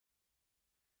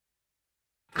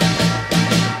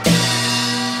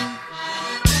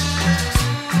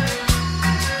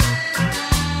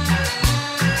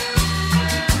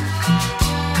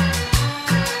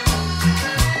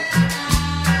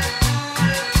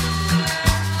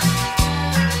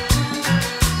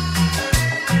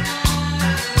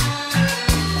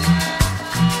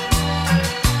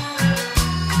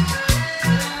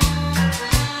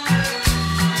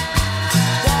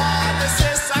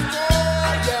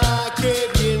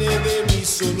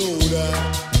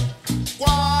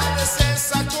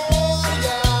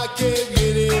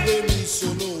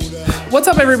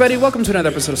What's up, everybody? Welcome to another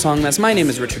episode of Song Mess. My name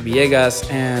is Richard Villegas,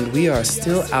 and we are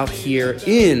still out here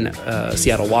in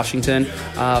Seattle, Washington.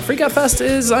 Freak Out Fest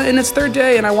is in its third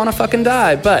day, and I want to fucking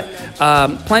die, but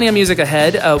plenty of music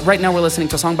ahead. Right now, we're listening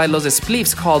to a song by Los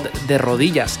Spliffs called De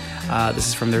Rodillas. This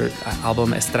is from their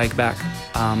album Strike Back.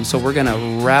 So we're going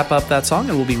to wrap up that song,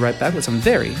 and we'll be right back with some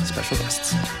very special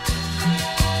guests.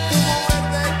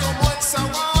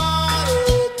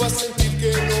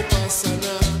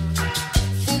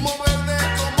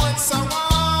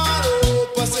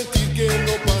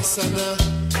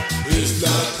 Es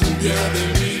la cumbia de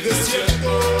mi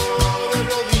desierto, de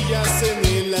rodillas en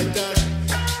el altar.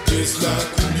 Es la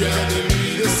cumbia de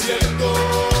mi desierto,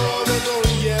 de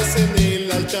rodillas en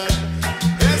el altar.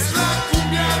 Es la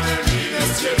cumbia de mi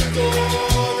desierto,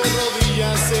 de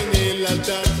rodillas en el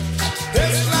altar.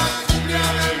 Es la cumbia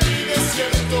de mi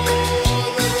desierto,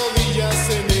 de rodillas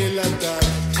en el altar.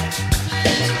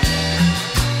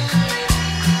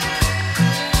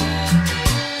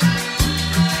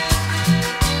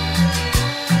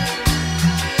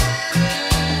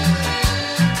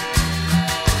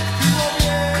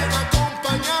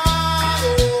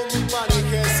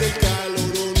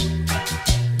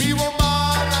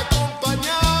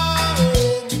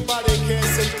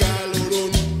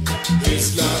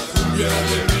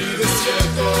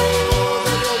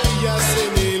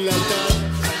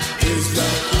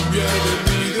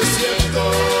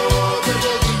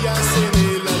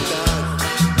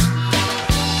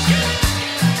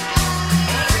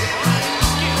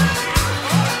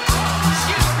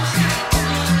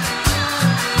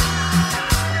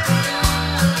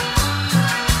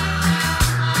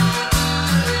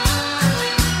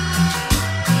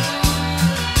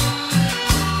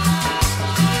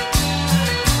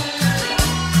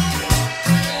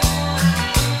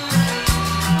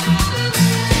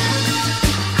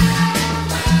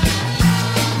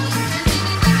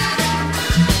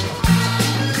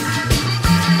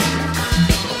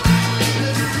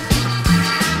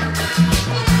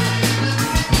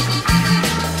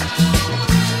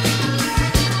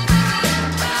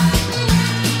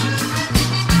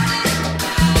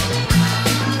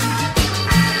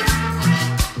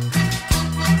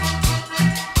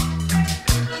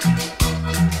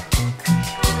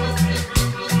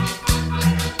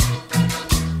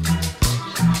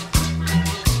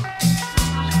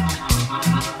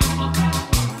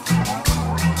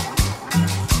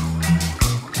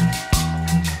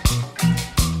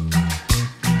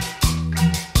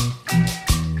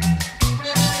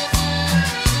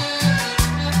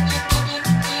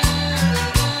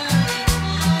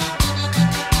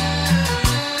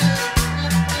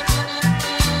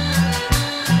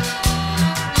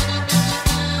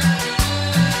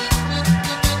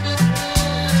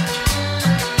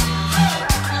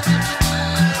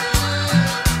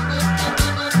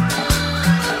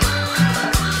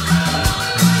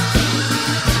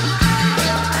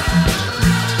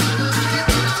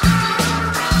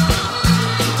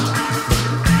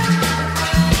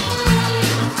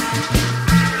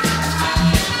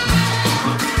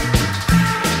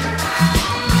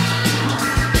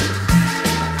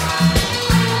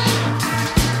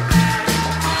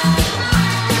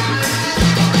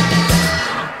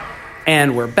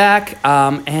 And we're back,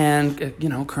 and,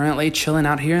 currently chilling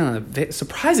out here in a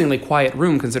surprisingly quiet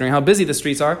room, considering how busy the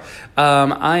streets are.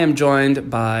 I am joined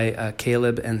by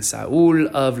Caleb and Saul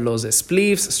of Los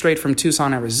Spliffs, straight from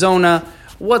Tucson, Arizona.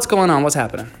 What's going on? What's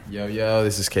happening? Yo,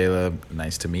 this is Caleb.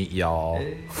 Nice to meet y'all.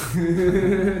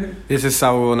 This is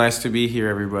Saul. Nice to be here,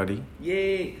 everybody.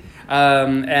 Yay.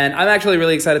 And I'm actually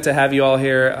really excited to have you all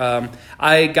here.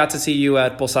 I got to see you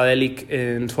at Posadelic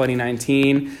in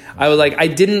 2019.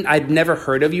 I'd never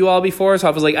heard of you all before, so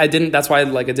I was like, that's why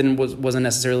wasn't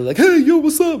necessarily like, hey, yo,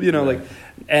 what's up?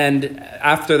 And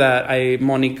after that,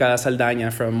 Monica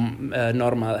Saldaña from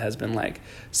Norma has been like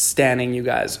standing you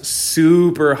guys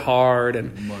super hard.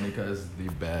 And Monica is the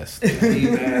best.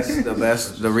 The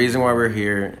best. The reason why we're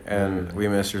here, and we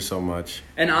miss her so much.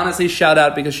 And honestly, shout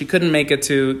out, because she couldn't make it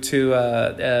to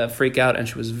Freak Out, and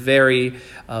she was very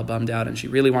bummed out, and she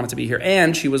really wanted to be here.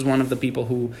 And she was one of the people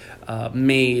who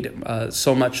made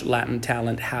so much Latin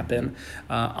talent happen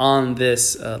on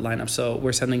this lineup. So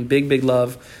we're sending big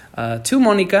love to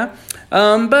Monica.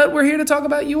 But we're here to talk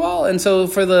about you all. And so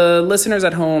for the listeners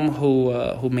at home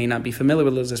who may not be familiar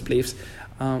with Los Spliffs,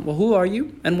 who are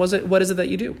you, and what is it that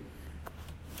you do?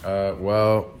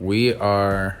 Well, we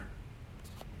are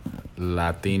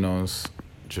Latinos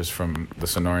just from the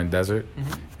Sonoran Desert,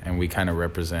 and we kind of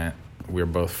we're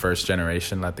both first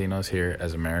generation Latinos here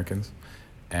as Americans,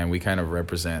 and we kind of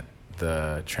represent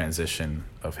the transition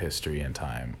of history and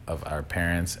time of our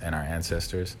parents and our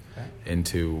ancestors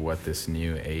into what this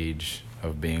new age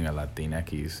of being a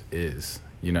Latinx is.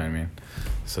 You know what I mean?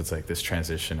 So it's like this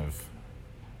transition of,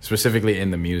 specifically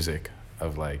in the music,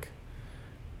 of like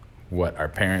what our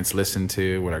parents listened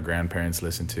to, what our grandparents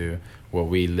listened to, what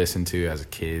we listened to as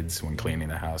kids when cleaning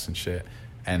the house and shit,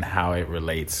 and how it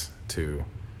relates to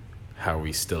how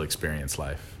we still experience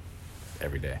life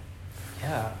every day.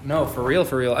 Yeah, no, for real.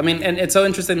 I mean, and it's so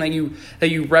interesting that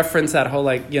you reference that whole,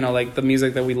 like, you know, like the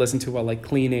music that we listen to while like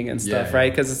cleaning and stuff,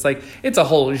 right? Because it's like, it's a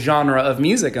whole genre of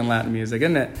music in Latin music,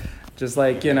 isn't it? Just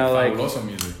like, you know, like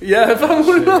music. Yeah,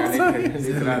 fabuloso.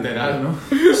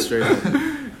 Straight up.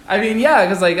 I mean, yeah,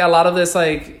 because like a lot of this,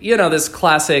 like, you know, this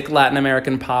classic Latin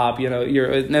American pop, you know,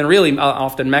 and really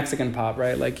often Mexican pop,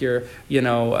 right? Like your, you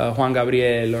know, Juan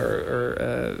Gabriel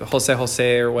or Jose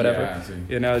Jose or whatever. Yeah,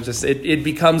 you know, just it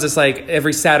becomes this like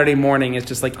every Saturday morning, it's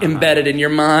just like embedded in your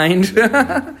mind.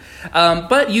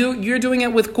 But you're doing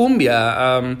it with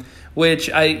cumbia. Which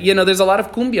there's a lot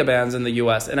of cumbia bands in the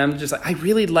U.S. and I'm just like, I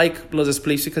really like Los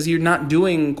Spliffs because you're not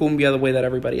doing cumbia the way that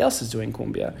everybody else is doing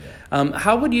cumbia.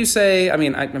 How would you say? I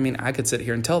mean, I could sit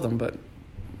here and tell them, but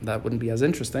that wouldn't be as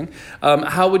interesting.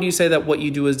 How would you say that what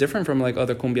you do is different from like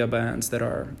other cumbia bands that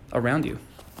are around you?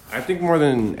 I think more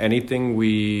than anything,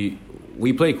 we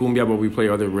play cumbia, but we play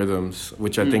other rhythms,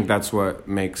 which I think that's what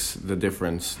makes the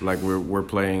difference. Like we're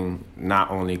playing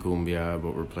not only cumbia,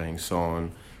 but we're playing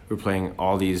son. We're playing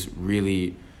all these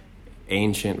really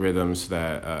ancient rhythms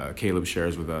that Caleb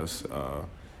shares with us.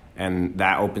 And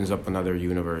that opens up another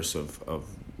universe of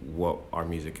what our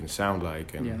music can sound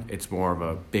like. And it's more of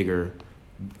a bigger,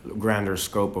 grander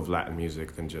scope of Latin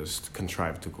music than just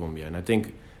contrived to cumbia. And I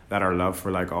think that our love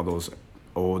for like all those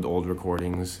old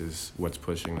recordings is what's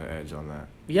pushing the edge on that.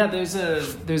 Yeah, there's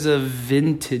a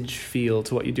vintage feel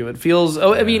to what you do. It feels,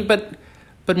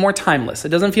 but more timeless. It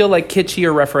doesn't feel like kitschy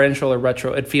or referential or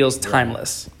retro. It feels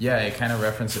timeless. Yeah, it kind of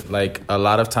references, like, a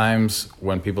lot of times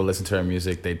when people listen to our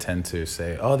music, they tend to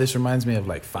say, oh, this reminds me of,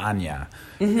 like, Fania.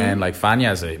 And, like,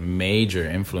 Fania is a major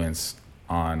influence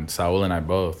on Saul and I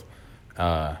both.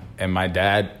 And my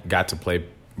dad got to play,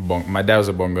 my dad was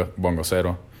a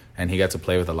bongocero, and he got to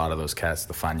play with a lot of those cats,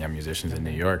 the Fania musicians in New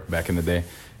York back in the day.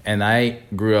 And I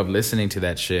grew up listening to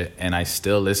that shit, and I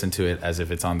still listen to it as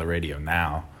if it's on the radio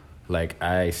now. Like,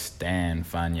 I stan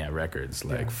Fania records,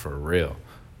 like, for real.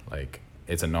 Like,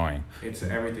 it's annoying. It's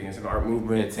everything. It's an art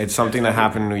movement. It's something that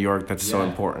happened in New York that's so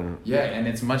important. Yeah, and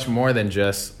it's much more than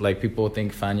just, like, people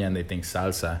think Fania and they think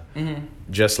salsa.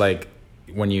 Just like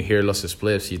when you hear Los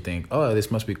Spliffs, you think, oh,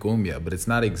 this must be cumbia. But it's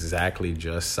not exactly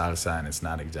just salsa, and it's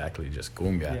not exactly just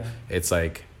cumbia. Yeah. It's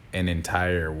like an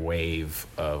entire wave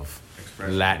of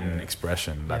Latin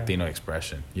expression, Latino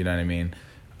expression. You know what I mean?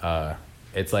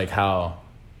 It's like how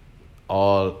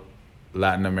all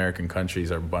Latin American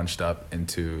countries are bunched up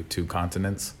into two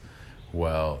continents.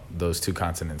 Well, those two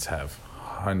continents have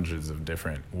hundreds of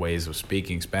different ways of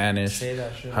speaking Spanish,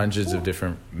 hundreds of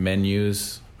different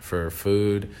menus for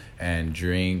food and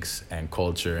drinks and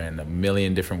culture, and a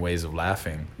million different ways of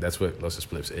laughing. That's what Los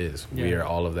Spliffs is. Yeah. We are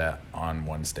all of that on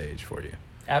one stage for you.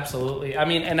 Absolutely. I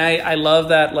mean, and I love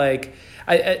that, like,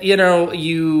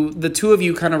 the two of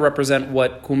you kind of represent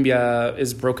what cumbia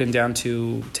is broken down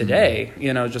to today.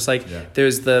 You know, just like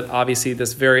there's obviously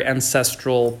this very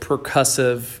ancestral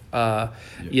percussive,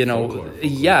 folklore.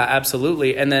 Yeah,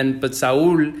 absolutely. And then, but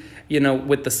Saul, you know,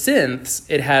 with the synths,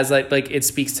 it has like it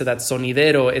speaks to that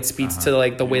sonidero. It speaks to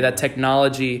like the way that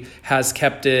technology has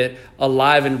kept it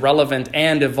alive and relevant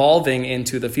and evolving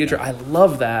into the future. I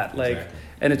love that. Like. Exactly.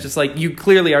 And it's just like, you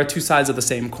clearly are two sides of the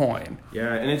same coin.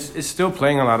 Yeah, and it's still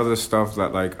playing a lot of the stuff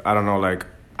that, like, I don't know, like,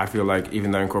 I feel like even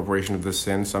the incorporation of the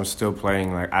synths, I'm still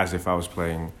playing, like, as if I was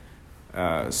playing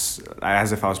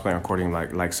according, like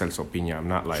Celso Piña. I'm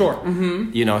not, like,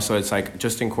 you know, so it's, like,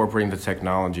 just incorporating the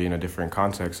technology in a different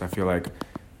context. I feel like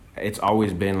it's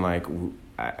always been, like,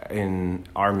 in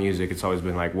our music, it's always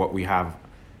been, like, what we have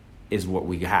is what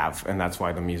we have, and that's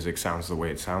why the music sounds the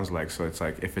way it sounds like. So it's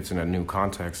like, if it's in a new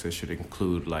context, it should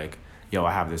include, like, yo,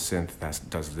 I have this synth that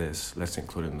does this, let's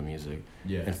include it in the music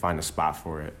and find a spot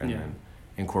for it, and then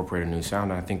incorporate a new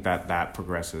sound. And I think that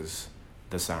progresses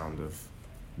the sound of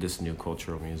this new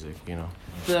cultural music, you know.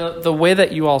 The way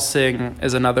that you all sing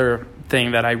is another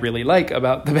thing that I really like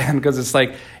about the band, because it's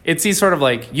like, it's these sort of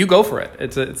like, you go for it.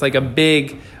 It's like a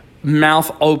big mouth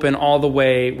open all the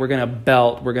way. We're gonna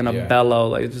belt. We're gonna bellow.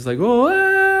 Like, it's just like,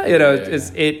 oh, you know.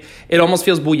 It almost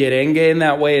feels bullerengue in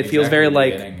that way. It feels very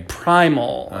like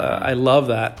primal. I love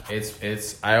that.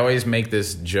 It's. I always make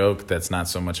this joke that's not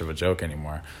so much of a joke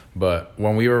anymore. But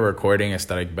when we were recording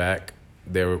Estarek Back,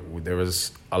 there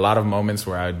was a lot of moments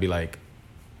where I would be like,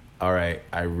 all right,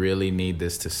 I really need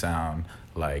this to sound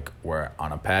like we're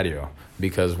on a patio,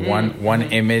 because one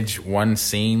image, one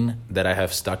scene that I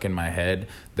have stuck in my head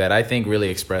that I think really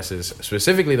expresses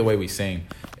specifically the way we sing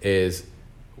is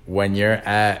when you're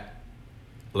at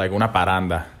like una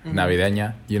paranda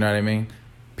navideña, you know what I mean?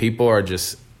 People are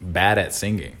just bad at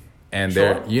singing. And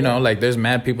they're, you know, like there's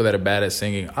mad people that are bad at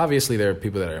singing. Obviously, there are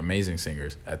people that are amazing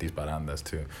singers at these parandas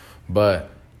too. But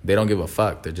they don't give a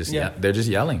fuck. They're just they're just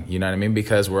yelling. You know what I mean?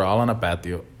 Because we're all on a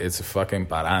patio. It's a fucking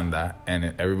paranda,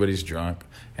 and everybody's drunk,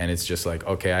 and it's just like,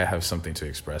 okay, I have something to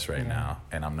express right now,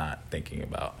 and I'm not thinking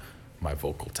about my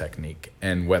vocal technique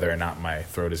and whether or not my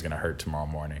throat is gonna hurt tomorrow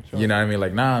morning. You know what I mean?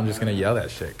 Like, nah, I'm just gonna yell that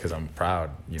shit because I'm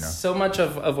proud. You know. So much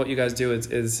of what you guys do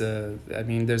is I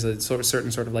mean, there's a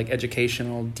certain sort of like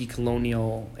educational,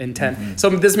 decolonial intent. So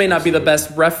this may not be the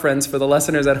best reference for the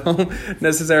listeners at home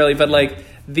necessarily, but like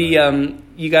the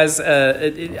you guys,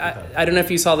 I don't know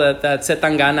if you saw that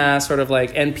Setangana sort of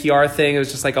like NPR thing. It was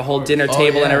just like a whole dinner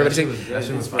table and everybody singing.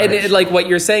 And like what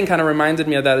you're saying kind of reminded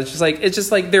me of that. It's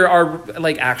just like there are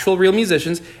like actual real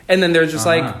musicians, and then there's just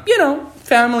like, you know,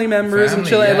 family members and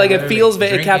shit. Like it feels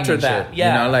it captured that. Shit.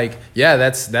 Yeah, you know, like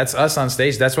that's us on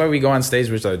stage. That's why we go on stage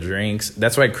with our drinks.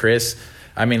 That's why Chris.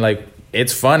 I mean, like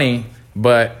it's funny.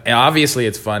 But obviously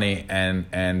it's funny,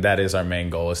 and that is our main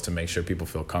goal, is to make sure people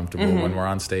feel comfortable when we're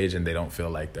on stage and they don't feel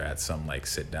like they're at some like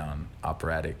sit down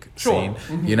operatic scene.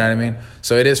 You know what I mean?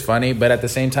 So it is funny, but at the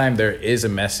same time there is a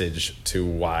message to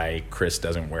why Chris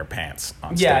doesn't wear pants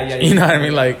on stage. Yeah. You know what I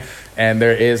mean? Like, and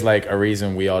there is like a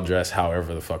reason we all dress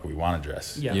however the fuck we want to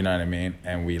dress. Yeah. You know what I mean?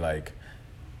 And we like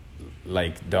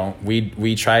don't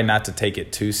we try not to take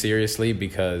it too seriously,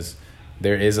 because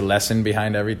there is a lesson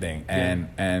behind everything.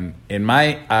 And in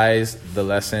my eyes, the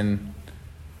lesson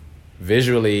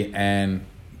visually and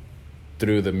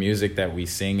through the music that we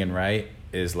sing and write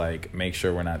is like, make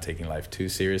sure we're not taking life too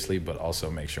seriously, but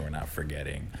also make sure we're not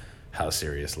forgetting how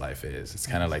serious life is. It's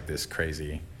kind of like this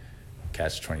crazy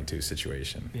catch-22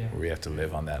 situation where we have to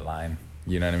live on that line.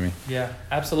 You know what I mean? Yeah,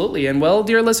 absolutely. And well,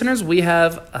 dear listeners, we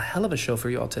have a hell of a show for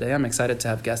you all today. I'm excited to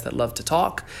have guests that love to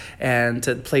talk and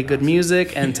to play good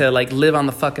music and to like live on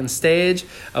the fucking stage.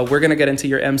 We're going to get into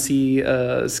your MC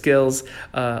skills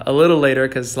a little later,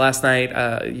 because last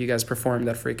night you guys performed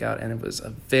at Freak Out, and it was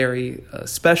a very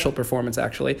special performance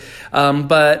actually.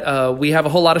 But we have a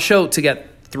whole lot of show to get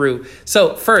through.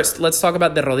 So first, let's talk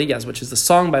about De Rodillas, which is the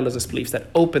song by Los Spliffs that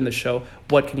opened the show.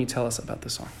 What can you tell us about the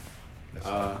song?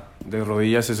 De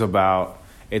Rodillas is about,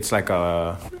 it's like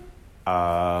a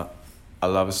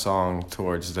love song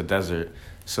towards the desert.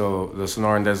 So the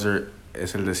Sonoran Desert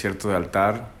is el desierto de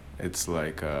Altar. It's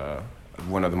like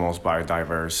one of the most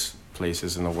biodiverse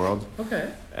places in the world.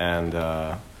 Okay. And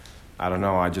I don't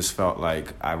know, I just felt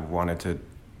like I wanted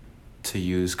to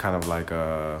use kind of like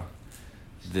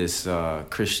this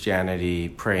Christianity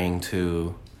praying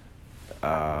to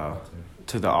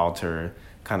the altar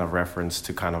kind of reference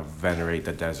to kind of venerate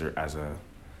the desert as a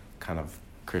kind of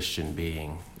Christian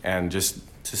being, and just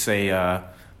to say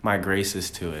my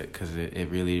graces to it, because it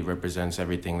really represents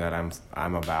everything that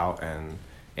I'm about, and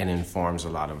it informs a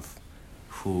lot of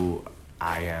who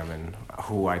I am and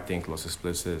who I think Los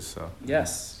Spliffs is. So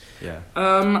yes, yeah.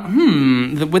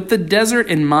 With the desert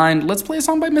in mind, let's play a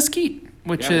song by Mesquite,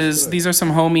 which is, these are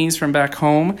some homies from back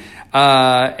home.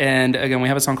 And again, we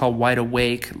have a song called Wide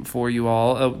Awake for you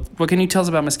all. What can you tell us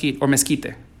about Mesquite, or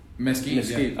Mesquite? Mesquite.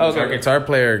 Yeah. Okay. Our guitar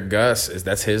player, Gus,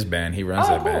 that's his band. He runs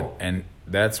that band. And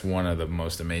that's one of the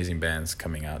most amazing bands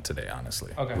coming out today,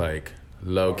 honestly. Okay. Like,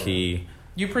 low key.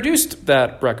 You produced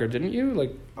that record, didn't you?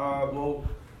 Like, well,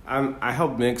 I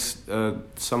helped mix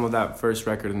some of that first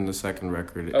record and the second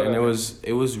record, okay. And it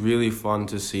was really fun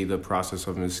to see the process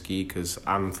of Mesquite, because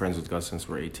I'm friends with Gus since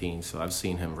we're 18, so I've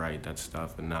seen him write that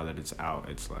stuff, and now that it's out,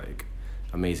 it's like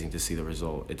amazing to see the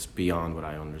result. It's beyond what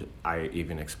I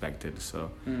even expected.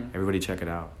 So everybody check it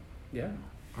out. Yeah.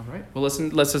 All right. Well, let's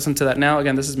listen to that now.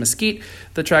 Again, this is Mesquite.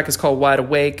 The track is called Wide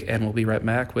Awake, and we'll be right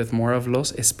back with more of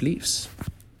Los Spliffs.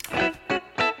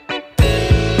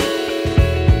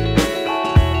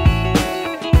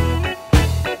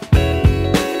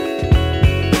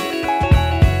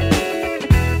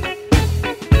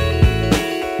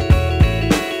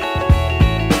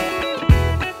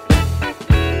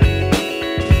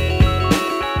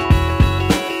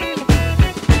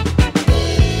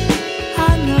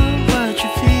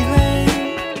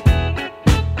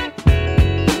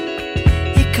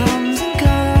 It comes and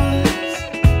goes.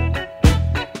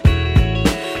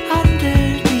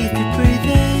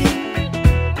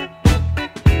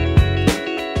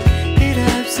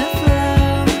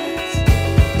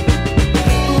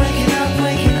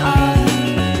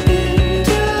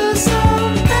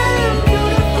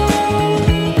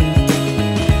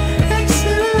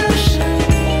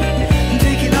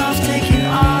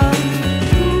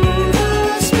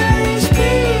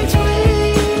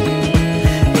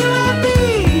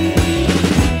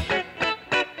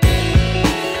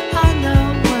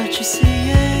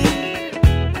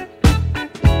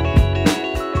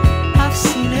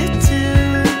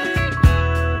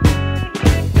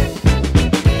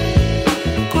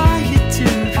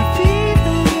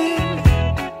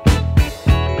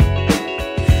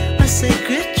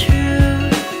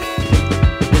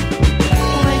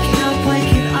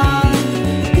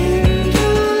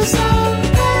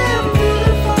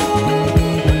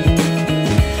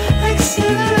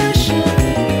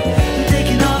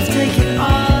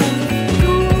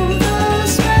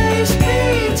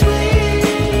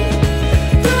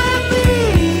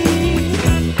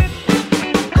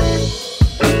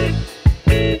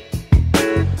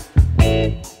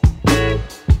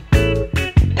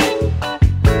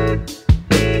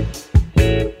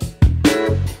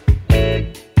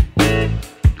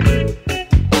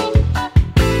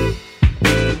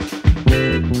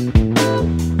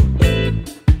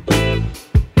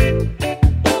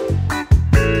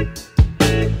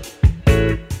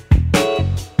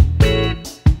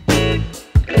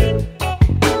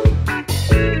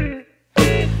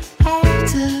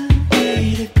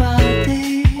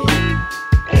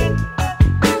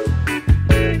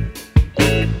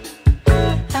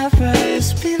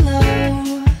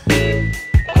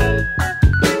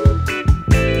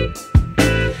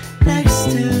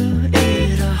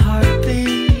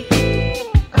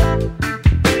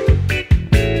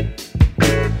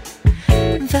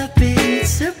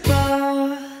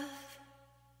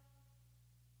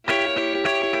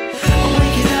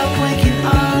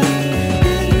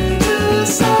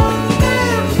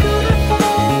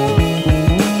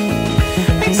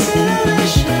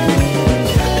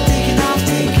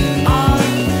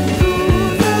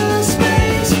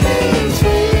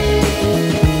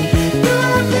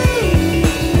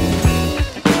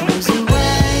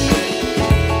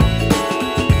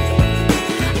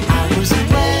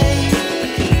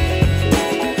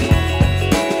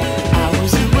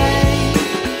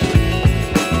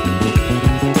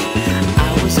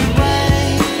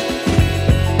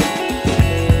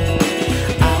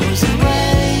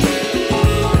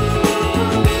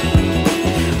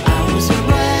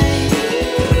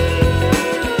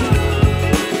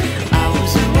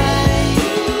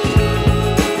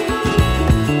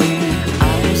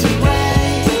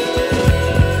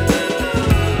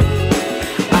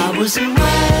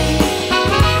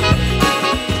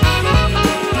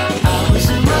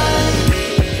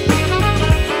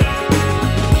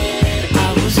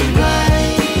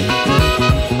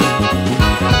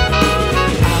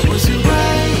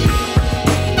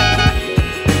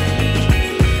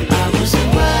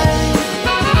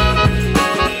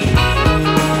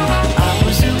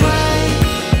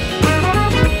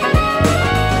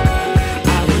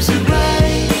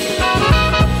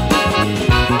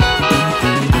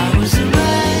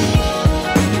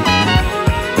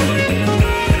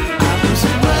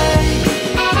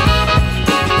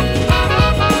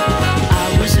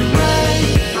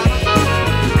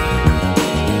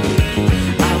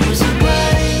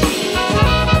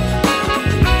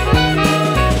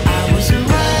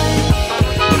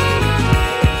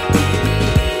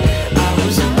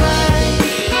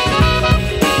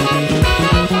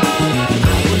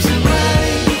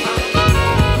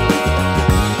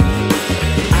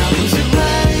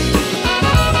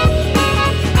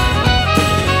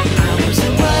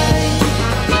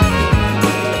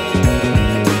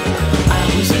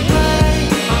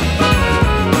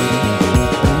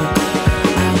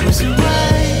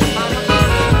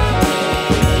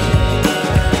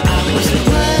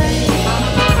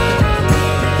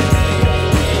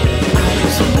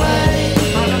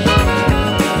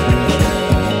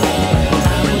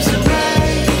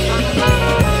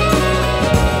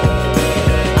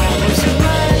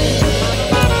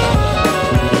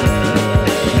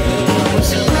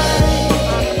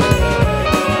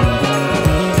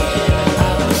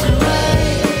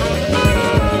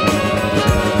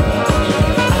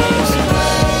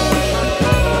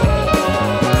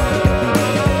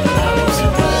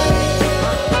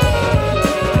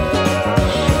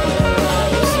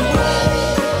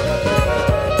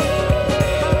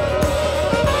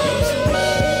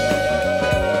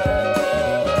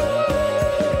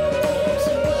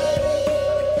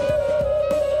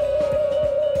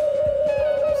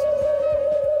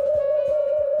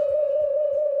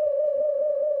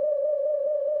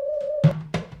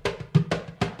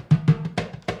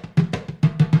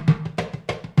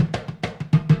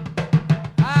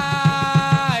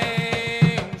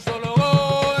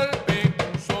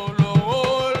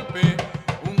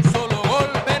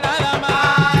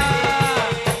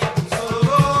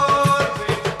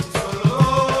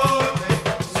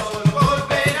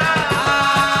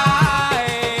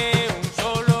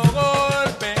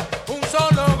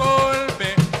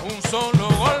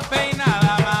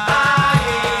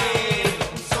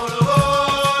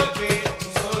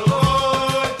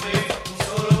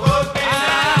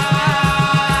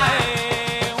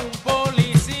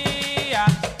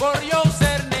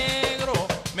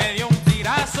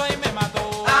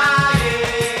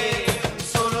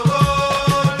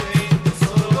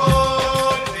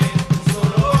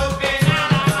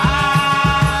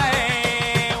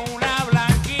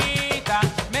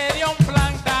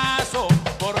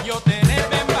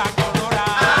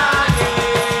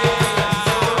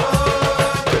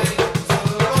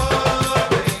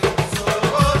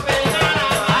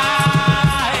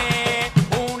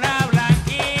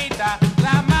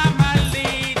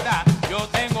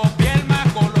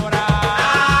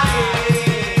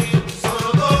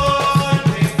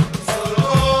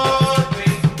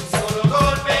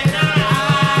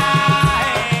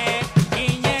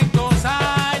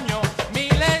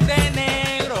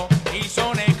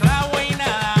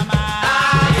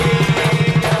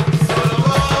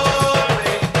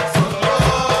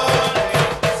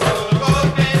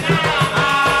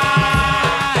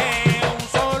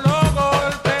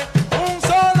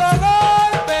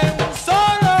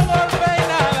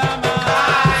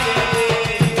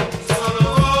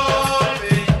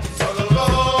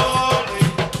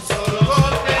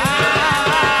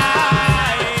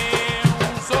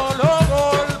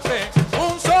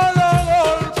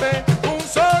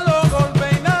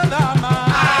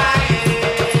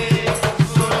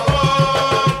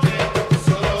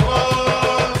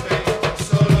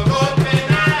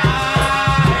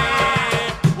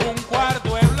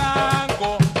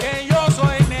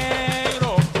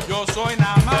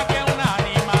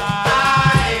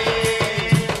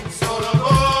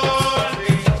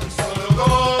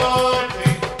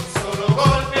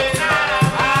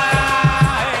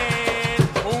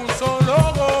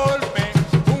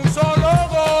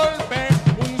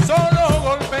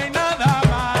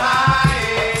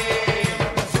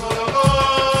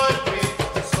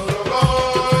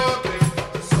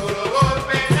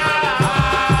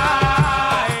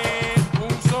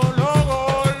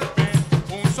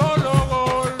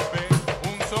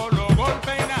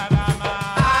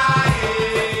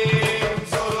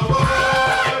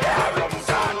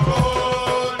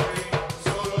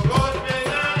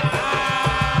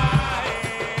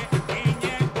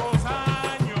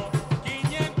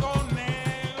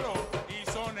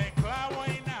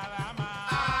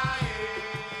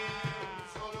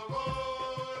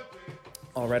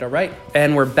 All right.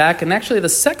 And we're back. And actually, the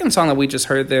second song that we just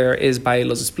heard there is by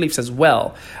Los Spliffs as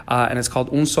well. And it's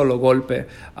called Un Solo Golpe.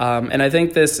 And I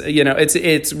think this,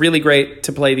 it's really great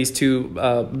to play these two,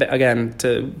 again,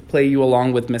 to play you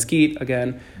along with Mesquite,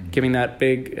 again, giving that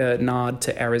big nod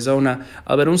to Arizona.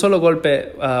 But Un Solo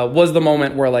Golpe was the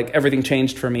moment where, like, everything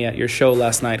changed for me at your show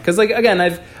last night. Because, like, again,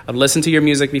 I've listened to your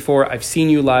music before. I've seen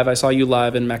you live. I saw you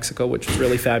live in Mexico, which was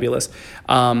really fabulous.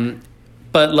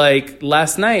 But like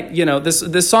last night,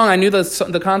 this song, I knew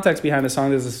the context behind the song.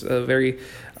 There's this very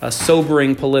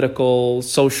sobering political,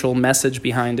 social message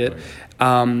behind it.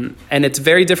 And it's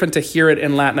very different to hear it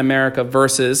in Latin America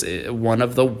versus one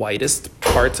of the whitest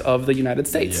parts of the United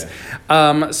States.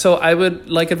 Yeah. So I would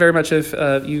like it very much if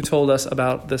you told us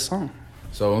about this song.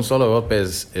 So Un Solo Golpe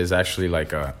is actually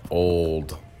like a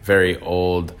very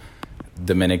old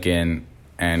Dominican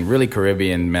and really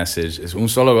Caribbean message. Is Un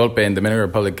Solo Golpe in Dominican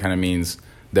Republic kind of means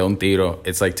de un tiro.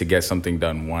 It's like to get something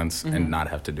done once and not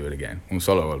have to do it again. Un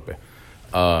Solo Golpe.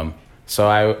 So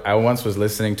I once was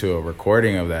listening to a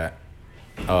recording of that,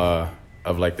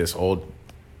 of like this old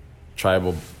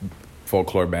tribal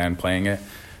folklore band playing it.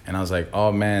 And I was like,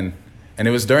 oh man. And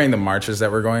it was during the marches that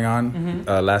were going on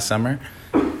last summer.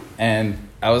 And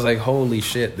I was like, holy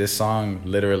shit, this song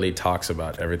literally talks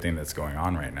about everything that's going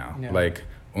on right now. Yeah. Like,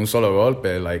 Un Solo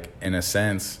Golpe, like, in a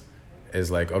sense,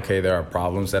 is like, okay, there are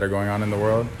problems that are going on in the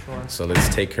world. Sure. So let's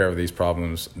take care of these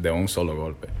problems de un solo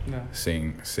golpe. Yeah.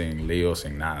 Sin lío,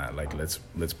 sin nada. Like, let's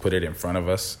put it in front of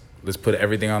us. Let's put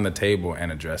everything on the table and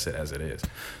address it as it is.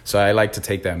 So I like to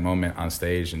take that moment on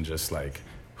stage and just, like,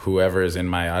 whoever is in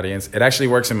my audience. It actually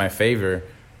works in my favor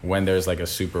when there's, like, a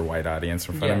super white audience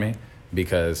in front of me,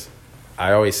 because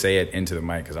I always say it into the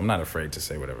mic because I'm not afraid to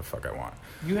say whatever the fuck I want.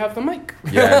 You have the mic.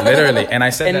 Yeah, literally. And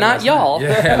I said and that not y'all.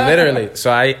 Night. Yeah, literally.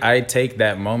 So I take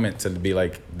that moment to be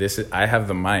like, I have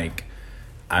the mic.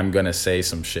 I'm going to say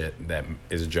some shit that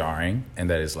is jarring and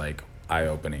that is like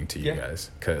eye-opening to you guys,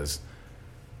 because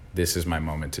this is my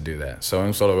moment to do that. So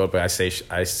Un Solo Golpe,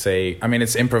 I say, I mean,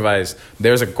 it's improvised.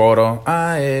 There's a coro,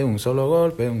 un solo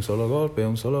golpe, un solo golpe,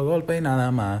 un solo golpe, nada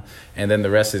más. And then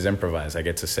the rest is improvised. I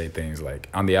get to say things like,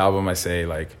 on the album I say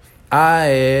like,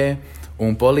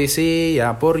 un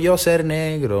policía por yo ser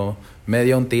negro, me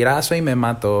dio un tirazo y me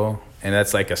mató. And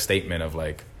that's like a statement of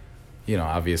like,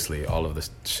 obviously all of this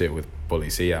shit with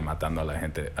policía matando a la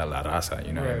gente, a la raza,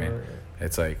 you know what I mean? Right.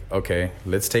 It's like, okay,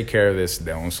 let's take care of this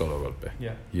de un solo golpe.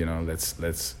 Yeah.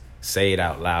 Let's say it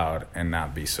out loud and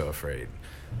not be so afraid.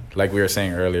 Like we were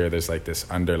saying earlier, there's like this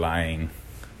underlying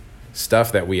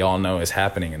stuff that we all know is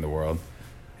happening in the world,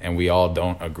 and we all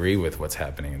don't agree with what's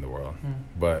happening in the world,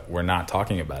 but we're not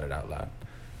talking about it out loud.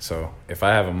 So if I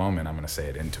have a moment, I'm going to say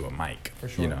it into a mic, for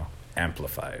sure.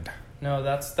 Amplified. No,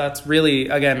 that's really,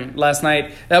 again, last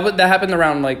night, that happened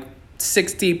around like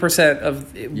 60%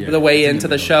 of the way into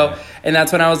the show. And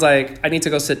that's when I was like, I need to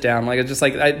go sit down. Like, it's just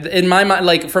like, in my mind,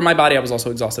 like for my body, I was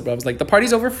also exhausted, but I was like, the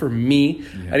party's over for me.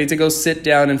 Yeah. I need to go sit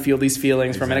down and feel these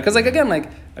feelings for a minute. Cause like, again, like,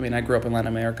 I mean, I grew up in Latin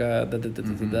America.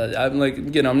 I'm like,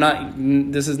 I'm not,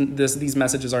 these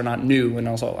messages are not new. And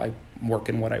also I work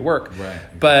in what I work. Right.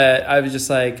 Exactly. But I was just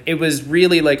like, it was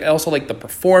really like, also like the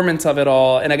performance of it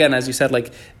all. And again, as you said,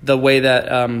 like the way that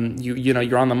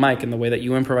you're on the mic and the way that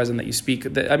you improvise and that you speak,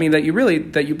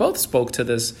 that you both spoke to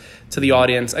the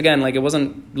audience. Again, like it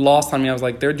wasn't lost on me. I was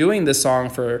like, they're doing this song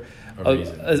for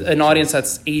an audience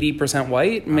that's 80%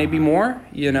 white, maybe more,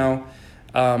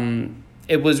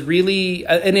 It was really,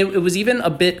 and it was even a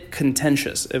bit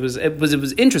contentious. It was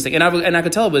interesting, and I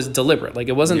could tell it was deliberate. Like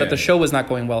it wasn't that the show was not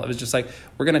going well. It was just like,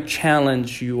 we're gonna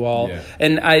challenge you all,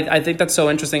 and I think that's so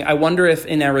interesting. I wonder if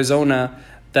in Arizona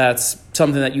that's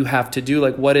something that you have to do.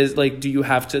 Like, what is like? Do you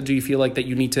feel like that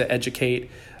you need to educate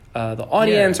the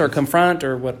audience or confront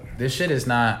or what? This shit is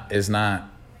not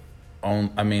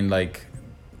on. I mean, like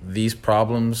these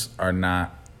problems are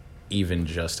not even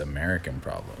just American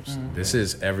problems. This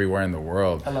is everywhere in the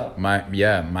world. Hello.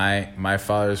 My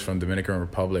father's from Dominican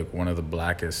Republic, one of the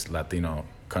blackest Latino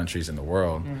countries in the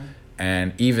world.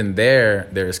 And even there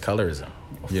is colorism,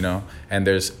 and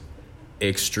there's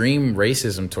extreme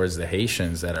racism towards the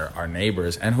Haitians that are our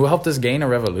neighbors and who helped us gain a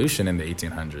revolution in the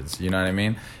 1800s. You know what I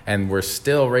mean? And we're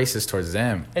still racist towards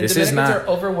them. And this Dominicans are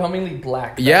overwhelmingly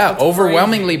black. That's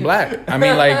overwhelmingly black. I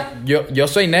mean, like, yo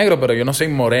soy negro, pero yo no soy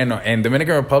moreno. In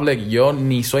Dominican Republic, yo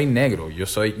ni soy negro.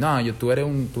 Tú eres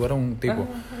un tipo.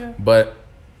 But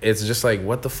it's just like,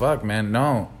 what the fuck, man?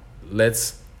 No,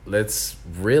 let's let's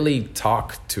really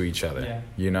talk to each other. Yeah.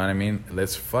 You know what I mean?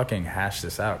 Let's fucking hash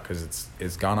this out because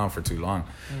it's gone on for too long.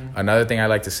 Another thing I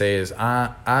like to say is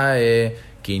 500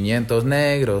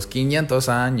 negros, 500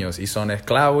 años y son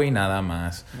esclavos y nada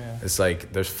más. Yeah. It's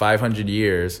like there's 500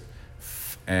 years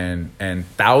and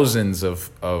thousands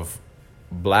of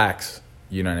blacks,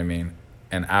 you know what I mean,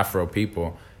 and Afro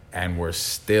people, and we're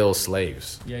still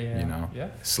slaves. Yeah, yeah, You know, yeah.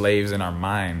 slaves in our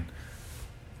mind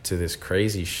to this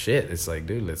crazy shit. It's like,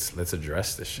 dude, let's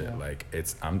address this shit. Yeah. Like,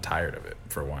 I'm tired of it,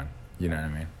 for one. You know what I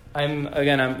mean?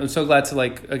 I'm so glad to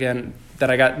that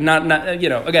I got not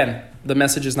again, the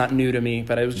message is not new to me,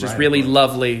 but it was just Right, really right.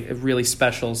 lovely, really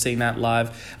special seeing that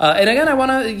live. And again, I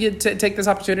want to take this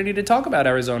opportunity to talk about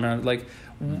Arizona. Like,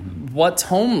 what's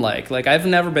home like? Like, I've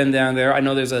never been down there. I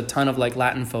know there's a ton of like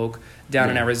Latin folk down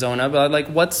in Arizona, but like,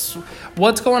 what's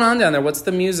going on down there? What's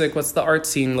the music? What's the art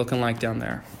scene looking like down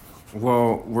there?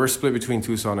 Well, we're split between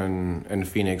Tucson and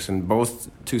Phoenix, and both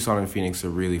Tucson and Phoenix are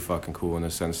really fucking cool in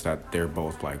the sense that they're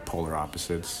both like polar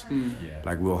opposites. Yeah.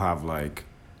 Like we'll have like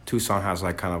Tucson has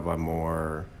like kind of a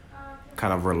more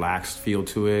kind of relaxed feel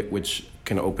to it, which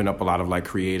can open up a lot of like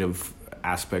creative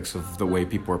aspects of the way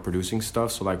people are producing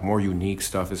stuff. So like more unique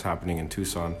stuff is happening in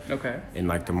Tucson. Okay. In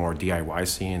like the more DIY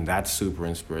scene, that's super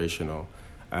inspirational.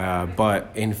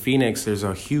 But in Phoenix, there's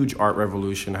a huge art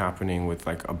revolution happening with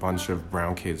like a bunch of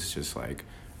brown kids just like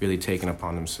really taking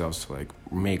upon themselves to like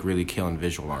make really killing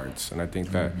visual arts. And I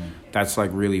think that that's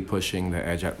like really pushing the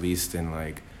edge, at least in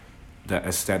like the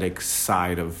aesthetic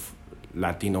side of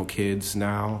Latino kids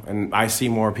now. And I see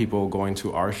more people going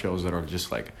to our shows that are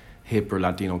just like hipper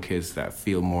Latino kids that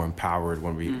feel more empowered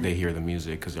when they hear the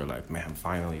music, because they're like, man,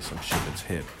 finally some shit that's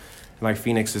hip. And like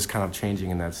Phoenix is kind of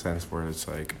changing in that sense where it's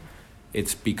like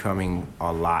it's becoming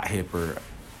a lot hipper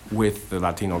with the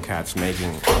Latino cats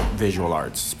making visual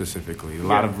arts specifically. A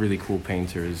lot of really cool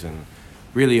painters and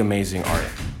really amazing art.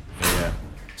 Yeah.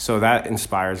 So that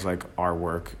inspires like our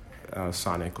work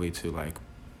sonically to like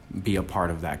be a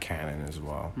part of that canon as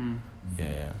well.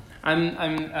 Yeah.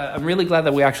 I'm really glad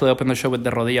that we actually opened the show with the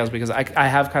Rodillas, because I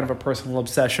have kind of a personal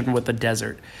obsession with the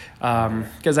desert.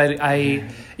 Because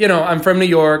I'm from New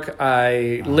York.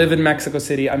 I live in Mexico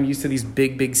City. I'm used to these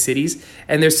big cities,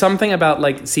 and there's something about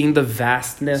like seeing the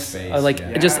vastness, Space,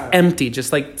 just empty,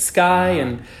 just like sky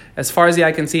and as far as the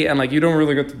eye can see, and like you don't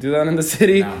really get to do that in the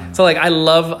city. So like I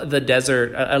love the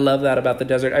desert. I love that about the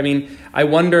desert. I mean, I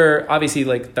wonder, obviously,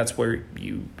 like that's where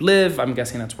you live. I'm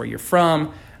guessing that's where you're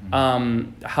from.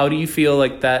 How do you feel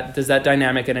like that? Does that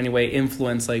dynamic in any way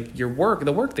influence like your work,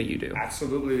 the work that you do?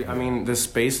 Absolutely. I mean, the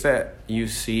space that you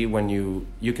see when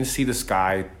you can see the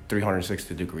sky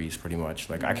 360 degrees pretty much.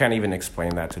 Like I can't even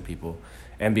explain that to people.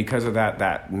 And because of that,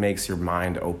 that makes your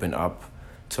mind open up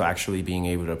to actually being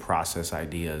able to process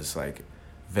ideas like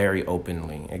very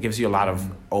openly. It gives you a lot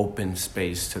of open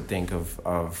space to think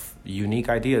of unique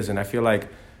ideas. And I feel like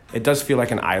it does feel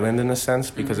like an island in a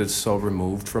sense because it's so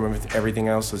removed from everything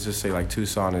else. Let's just say like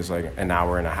Tucson is like an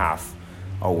hour and a half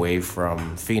away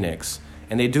from Phoenix.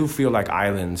 And they do feel like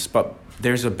islands, but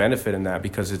there's a benefit in that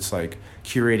because it's like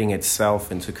curating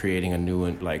itself into creating a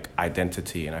new like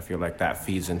identity. And I feel like that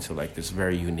feeds into like this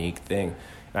very unique thing.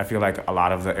 And I feel like a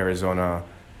lot of the Arizona,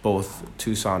 both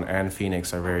Tucson and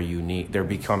Phoenix are very unique. They're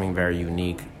becoming very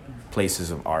unique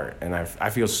places of art. And I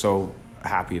feel so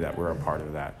happy that we're a part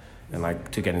of that. And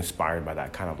like to get inspired by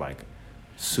that kind of like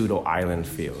pseudo island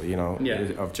feel, you know,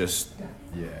 of just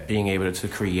being able to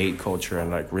create culture and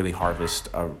like really harvest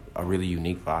a really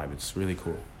unique vibe. It's really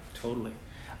cool. Totally.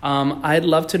 I'd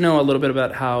love to know a little bit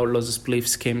about how Los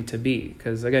Spliffs came to be,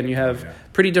 because again, you have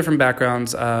pretty different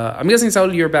backgrounds. I'm guessing,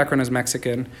 Saul, your background is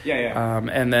Mexican.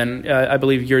 And then I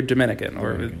believe you're Dominican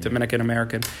or Dominican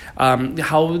American.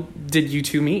 How did you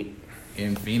two meet?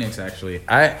 In Phoenix, actually.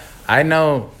 I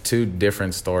know two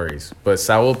different stories, but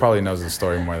Saul probably knows the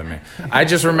story more than me. I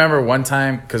just remember one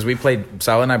time, because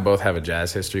Saul and I both have a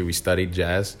jazz history. We studied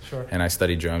jazz, and I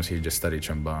studied drums. He just studied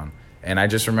trombone. And I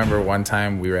just remember one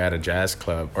time we were at a jazz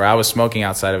club, or I was smoking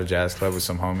outside of a jazz club with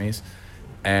some homies,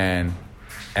 and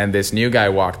this new guy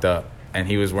walked up, and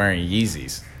he was wearing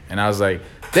Yeezys. And I was like,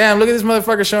 damn, look at this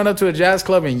motherfucker showing up to a jazz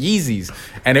club in Yeezys.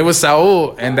 And it was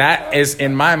Saul. And that is,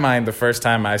 in my mind, the first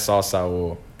time I saw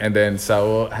Saul. And then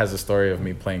Saul has a story of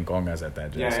me playing congas at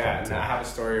that jazz club, too. I have a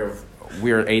story of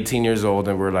we were 18 years old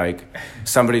and we're like,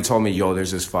 somebody told me, yo,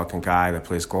 there's this fucking guy that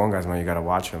plays congas, man, you gotta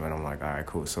watch him. And I'm like, all right,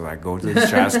 cool. So like go to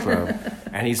this jazz club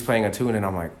and he's playing a tune and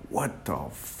I'm like, what the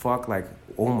fuck? Like,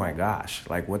 oh my gosh,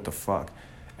 like what the fuck?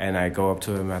 And I go up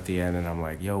to him at the end and I'm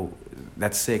like, yo,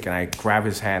 that's sick. And I grab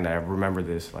his hand. I remember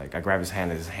this. Like I grab his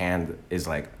hand and his hand is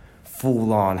like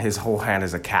full on. His whole hand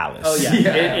is a callus. Oh yeah,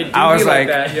 it do I was be like like,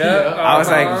 that. Yeah, I was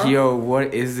like, uh-huh. yo,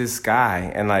 what is this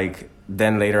guy? And like,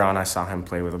 then later on, I saw him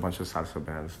play with a bunch of salsa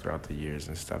bands throughout the years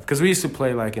and stuff. Because we used to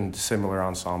play like in similar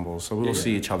ensembles, so we will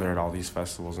see each other at all these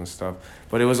festivals and stuff.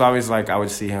 But it was always like I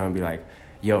would see him and be like,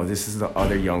 yo, this is the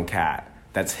other young cat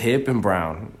that's hip and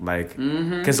brown, like,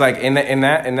 because like in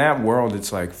that world,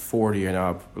 it's like 40 and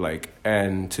up, like,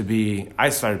 and to be, I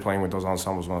started playing with those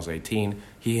ensembles when I was 18.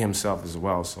 He himself as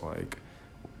well, so like,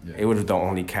 it was the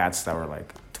only cats that were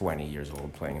like 20 years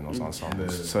old playing in those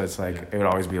ensembles. So it's like it would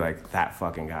always be like that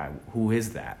fucking guy. Who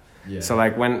is that? Yeah. So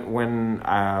like when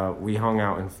we hung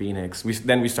out in Phoenix, we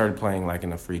started playing like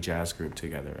in a free jazz group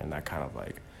together, and that kind of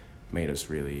like made us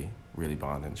really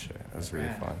bond and shit. It was really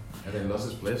fun. And then Los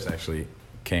Spliffs actually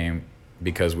came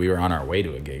because we were on our way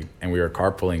to a gig, and we were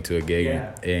carpooling to a gig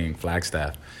in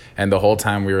Flagstaff, and the whole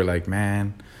time we were like,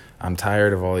 man, I'm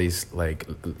tired of all these like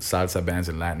salsa bands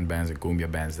and Latin bands and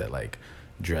cumbia bands that like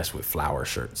dress with flower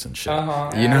shirts and shit.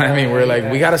 You know what I mean? We're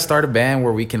like, we got to start a band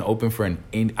where we can open for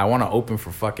I want to open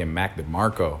for fucking Mac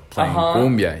DeMarco playing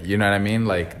cumbia. You know what I mean?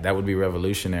 Like that would be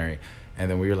revolutionary. And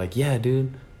then we were like, yeah,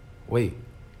 dude, wait,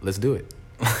 let's do it.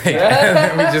 And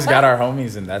then we just got our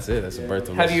homies, and that's it. That's the birth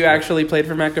of. Have you actually played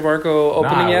for Mac DeMarco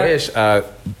opening yet? I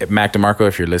wish. Mac DeMarco,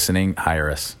 if you're listening,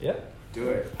 hire us. Yeah. Do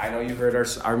it. I know you heard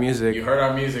our music. You heard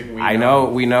our music. I know.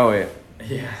 We know it.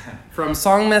 Yeah. From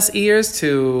Song Mess Ears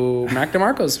to Mac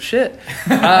DeMarco's shit.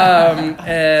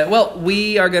 Well,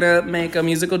 we are going to make a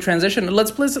musical transition.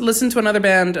 Let's listen to another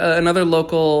band, another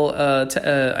local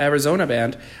Arizona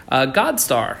band,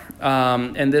 Godstar.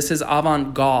 And this is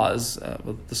Avant Gauze,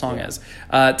 what the song is.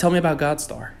 Tell me about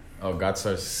Godstar. Oh,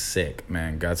 Godstar's sick,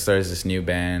 man. Godstar is this new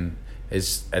band. I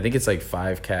think it's like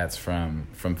 5 cats from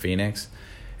Phoenix.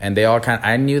 And they all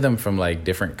I knew them from like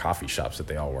different coffee shops that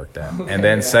they all worked at. Okay, and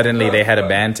then suddenly they had a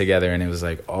band together, and it was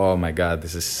like, oh my God,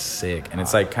 this is sick. And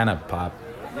it's like kind of pop.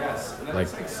 Yes, like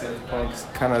synth punk,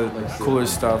 kind of like cooler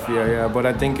stuff. Yeah. But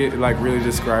I think it like really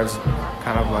describes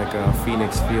kind of like a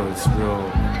Phoenix feel. It's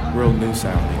real new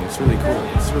sounding. It's really cool.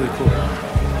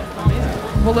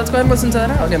 Well, let's go ahead and listen to that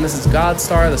now. Again, this is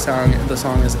Godstar. The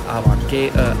song is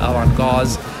Avant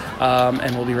Gauze.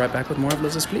 And we'll be right back with more of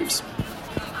Los Spliffs.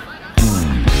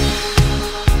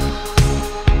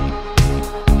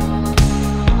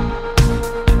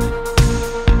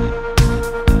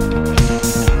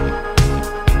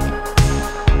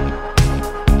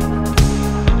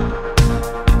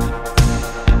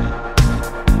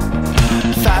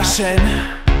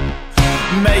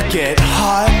 Make it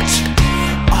hot,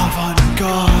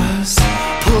 avant-garde,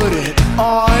 put it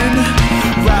on,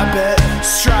 wrap it,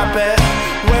 strap it,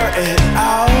 wear it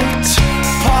out,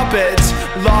 pop it,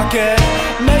 lock it,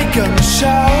 make 'em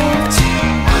shout.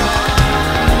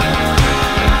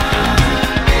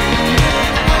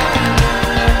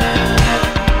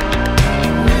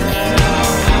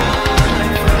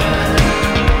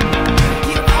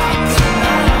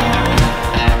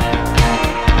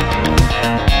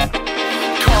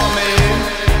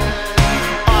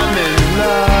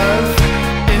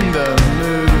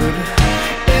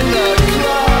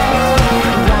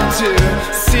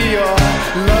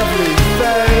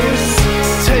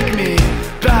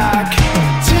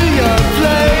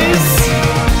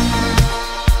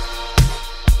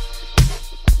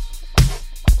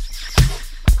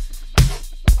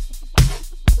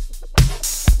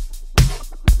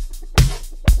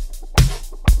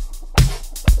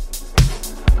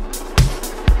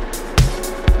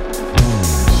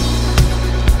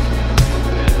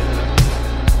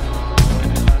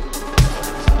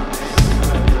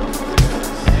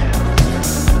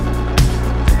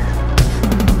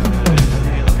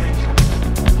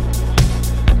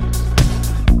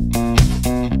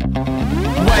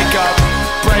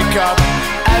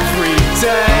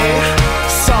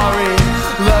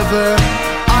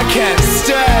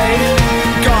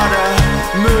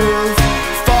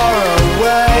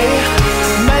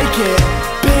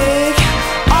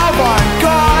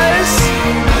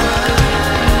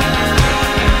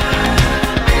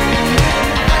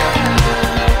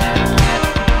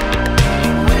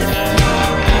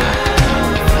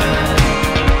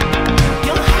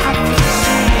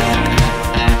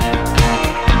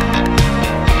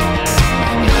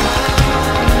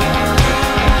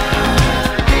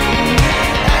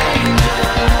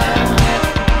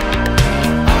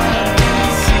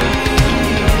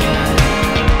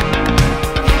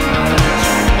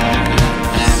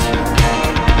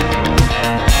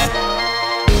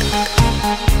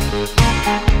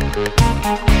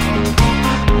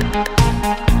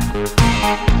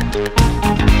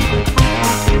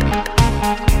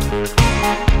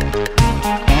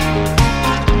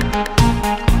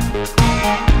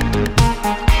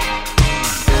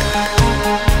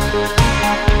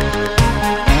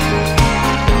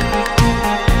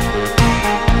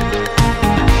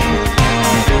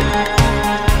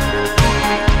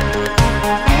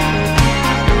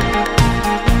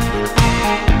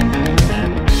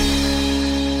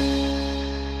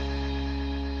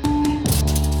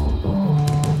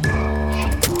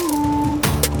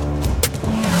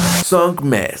 Song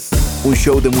Mess, un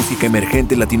show de música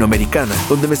emergente latinoamericana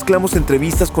donde mezclamos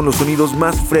entrevistas con los sonidos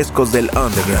más frescos del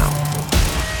underground.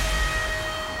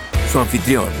 Su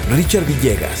anfitrión, Richard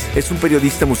Villegas, es un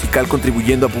periodista musical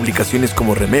contribuyendo a publicaciones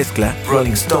como Remezcla,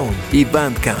 Rolling Stone y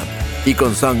Bandcamp. Y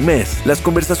con Song Mess, las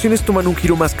conversaciones toman un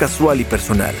giro más casual y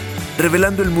personal,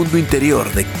 revelando el mundo interior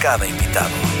de cada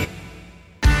invitado.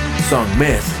 Song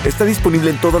Mess está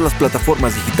disponible en todas las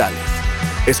plataformas digitales.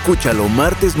 Escúchalo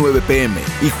martes 9 p.m.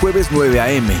 y jueves 9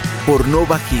 a.m. por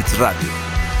Nova Hits Radio.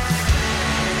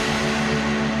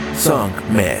 Song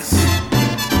Mess.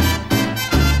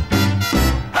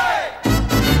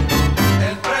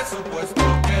 El presupuesto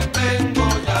que tengo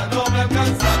ya no me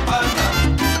alcanza para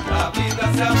nada. La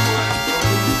vida se ha puesto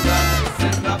dura, esa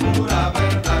es la pura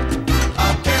verdad.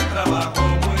 Aunque trabajo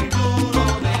muy duro,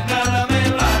 de nada me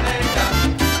vale ya.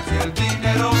 Si el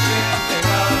dinero que te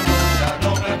gano ya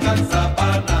no me alcanza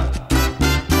para nada.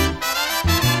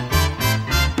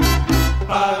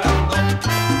 Pagando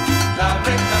la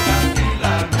renta, gas y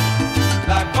la luz,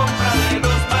 la compra de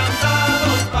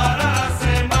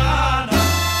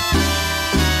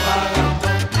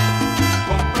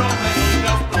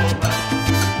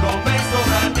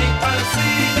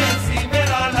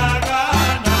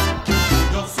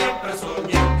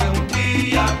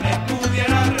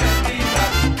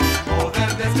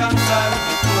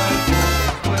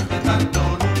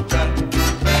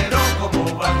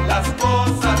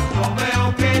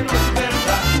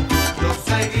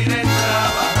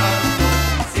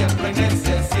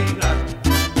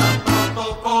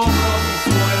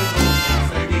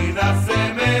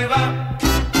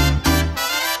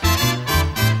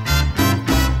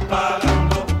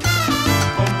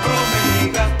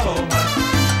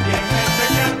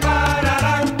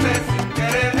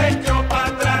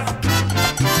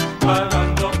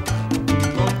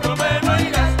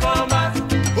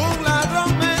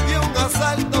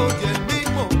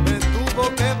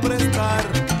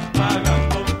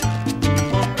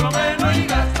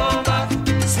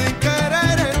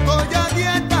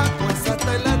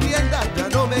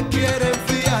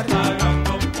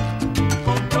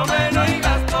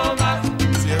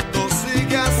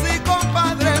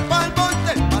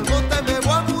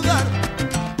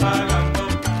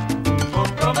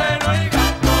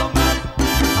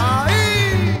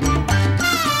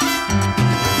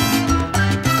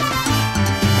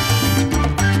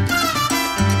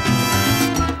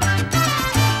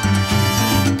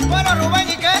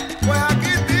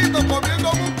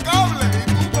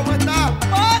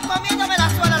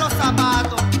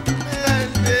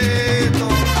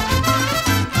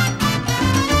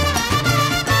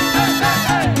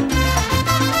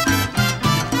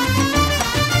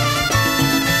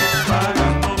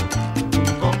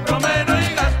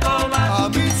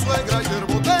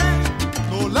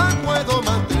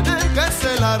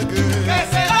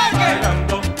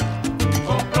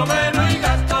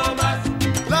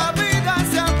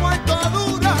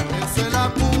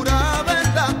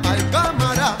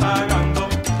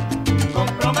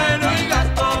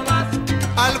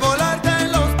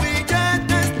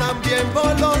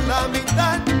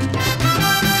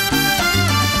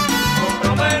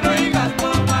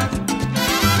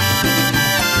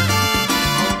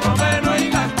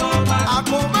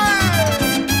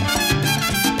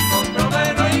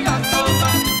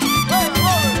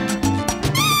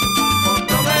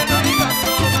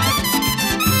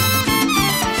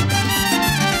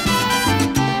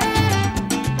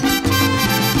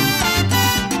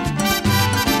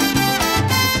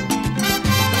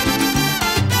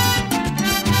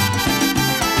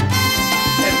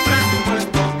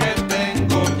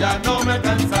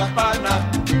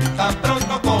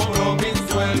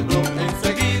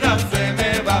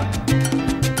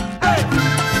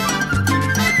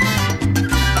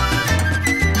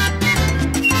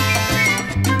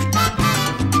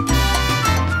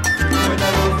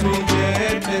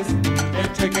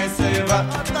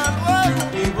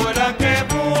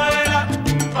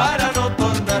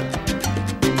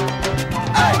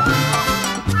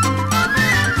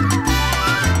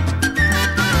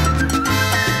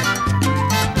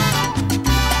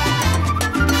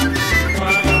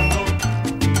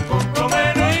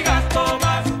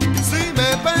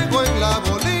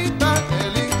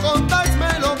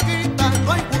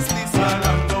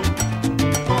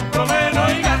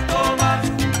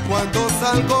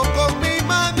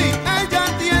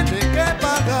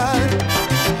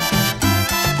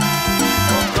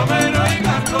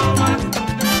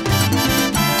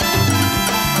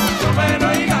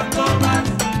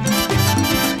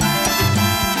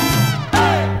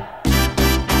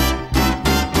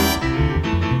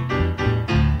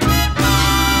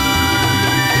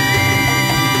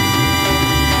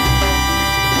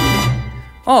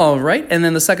All right, and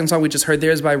then the second song we just heard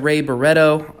there is by Ray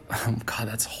Barretto. Oh, God,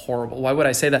 that's horrible. Why would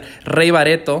I say that? Ray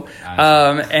Barretto.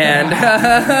 And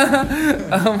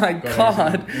oh my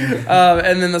God.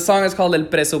 And then the song is called El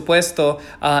Presupuesto.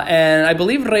 And I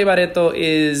believe Ray Barretto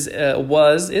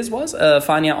was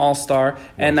Fania All-Star.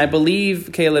 And I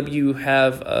believe, Caleb, you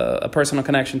have a personal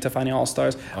connection to Fania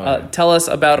All-Stars. Tell us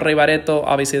about Ray Barretto,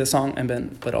 obviously the song,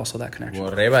 but also that connection.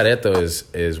 Well, Ray Barretto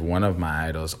is one of my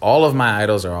idols. All of my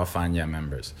idols are all Fania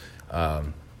members.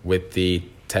 With the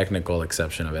technical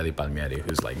exception of Eddie Palmieri,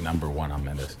 who's like number one on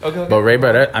Mendes. Okay. But Ray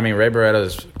Barretto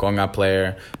is conga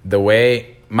player. The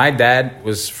way my dad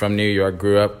was from New York,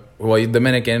 grew up, well,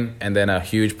 Dominican, and then a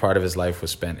huge part of his life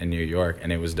was spent in New York,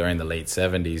 and it was during the late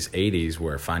 70s, 80s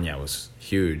where Fania was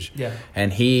huge. Yeah.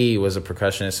 And he was a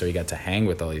percussionist, so he got to hang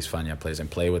with all these Fania players and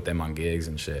play with them on gigs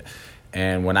and shit.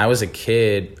 And when I was a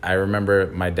kid, I remember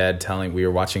my dad we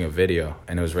were watching a video,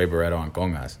 and it was Ray Barretto on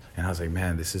congas. And I was like,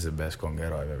 man, this is the best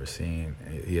conguero I've ever seen.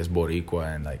 He has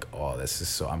Boricua, and like, oh,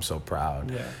 I'm so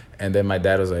proud. Yeah. And then my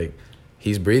dad was like,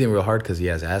 he's breathing real hard because he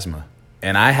has asthma.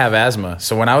 And I have asthma.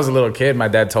 So when I was a little kid, my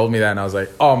dad told me that, and I was like,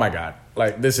 oh my God,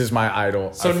 like, this is my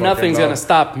idol. So nothing's going to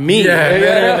stop me. Yeah,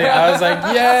 literally. I was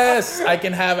like, yes, I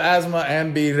can have asthma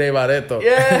and be Ray Barretto.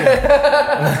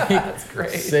 Yeah. That's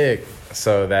great. Sick.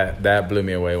 So that blew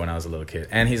me away when I was a little kid.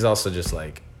 And he's also just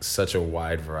like such a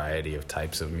wide variety of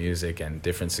types of music and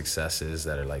different successes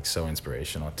that are like so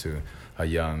inspirational to a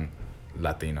young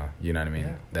Latino, you know what I mean?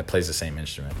 Yeah. That plays the same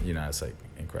instrument. You know, it's like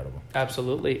incredible.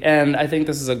 Absolutely. And I think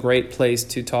this is a great place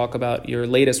to talk about your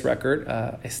latest record,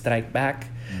 Strike Back.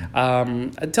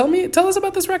 Tell us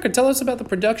about this record. Tell us about the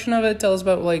production of it. Tell us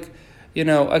about like, you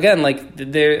know, again, like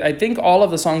I think all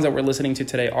of the songs that we're listening to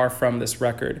today are from this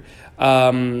record.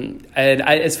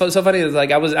 It's so funny. It's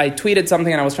like I tweeted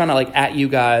something and I was trying to like at you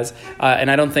guys, and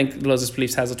I don't think Los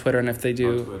Spliffs has a Twitter, and if they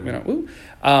do, you know,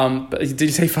 but did you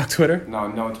say fuck Twitter?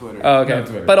 No Twitter. Oh, okay, no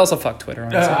Twitter. But also fuck Twitter.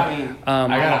 I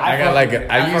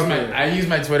use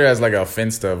my Twitter as like a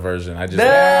Finsta version. I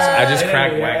just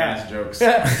crack whack-ass jokes.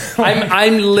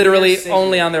 I'm literally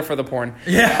only on there for the porn.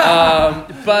 Yeah.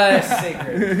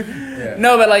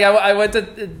 No, but like I went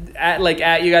to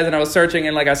at you guys, and I was searching,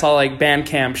 and like I saw like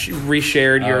Bandcamp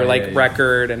reshared your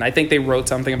record, and I think they wrote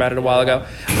something about it a while ago.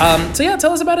 So yeah,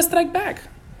 tell us about A Strike Back.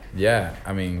 Yeah,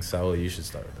 I mean, Saul, you should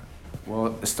start with that.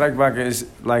 Well, Strike Back is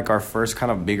like our first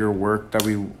kind of bigger work that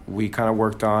we kind of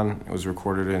worked on. It was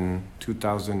recorded in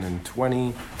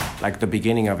 2020, like the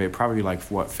beginning of it, probably like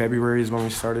February is when we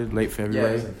started, late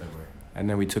February. Yeah, and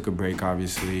then we took a break,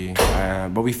 obviously,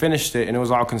 but we finished it, and it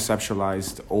was all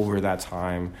conceptualized over that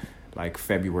time, like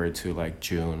February to like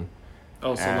June.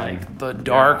 Oh, so like the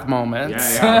dark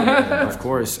moments. Yeah, of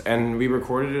course. And we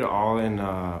recorded it all in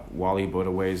Wally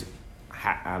Budaway's.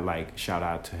 Like, shout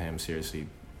out to him, seriously.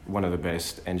 One of the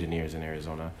best engineers in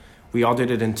Arizona. We all did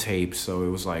it in tape, so it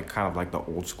was like kind of like the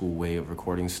old school way of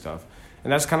recording stuff.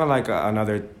 And that's kind of like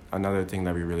another thing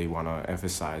that we really want to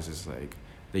emphasize is like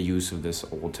the use of this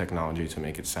old technology to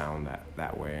make it sound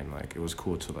that way. And like it was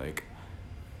cool to like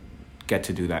get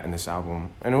to do that in this album.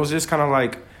 And it was just kind of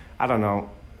like, I don't know,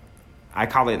 I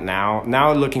call it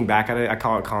now looking back at it, I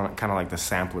call it kind of like the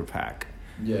sampler pack.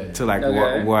 Yeah. To like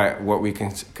what we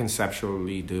can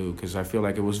conceptually do, because I feel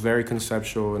like it was very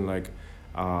conceptual and like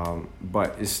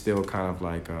but it's still kind of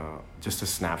like just a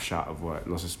snapshot of what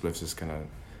Los Spliffs is gonna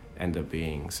end up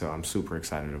being. So I'm super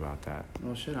excited about that.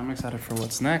 Well, shit, I'm excited for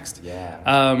what's next. Yeah.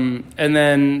 And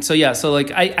then so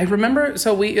like I remember,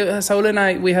 so we Saul and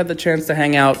I, we had the chance to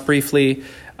hang out briefly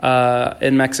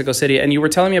in Mexico City, and you were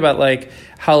telling me about like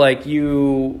how like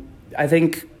you, I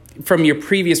think from your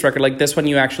previous record, like this one,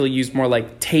 you actually used more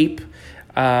like tape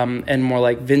and more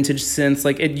like vintage synths.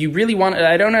 Like you really wanted,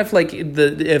 I don't know if like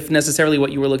if necessarily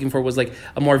what you were looking for was like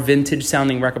a more vintage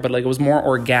sounding record, but like it was more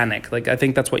organic. Like I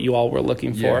think that's what you all were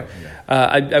looking for.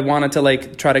 I wanted to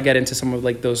like try to get into some of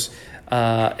like those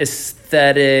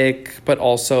aesthetic but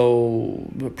also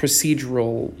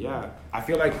procedural. Yeah, I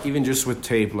feel like even just with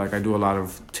tape, like I do a lot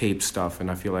of tape stuff,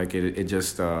 and I feel like it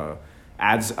just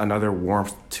adds another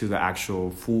warmth to the actual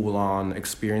full-on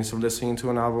experience of listening to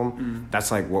an album.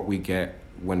 That's like what we get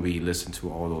when we listen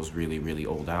to all those really, really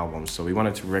old albums. So we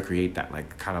wanted to recreate that,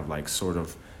 like kind of like sort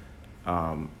of,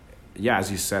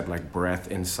 as you said, like breath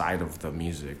inside of the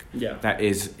music. Yeah. That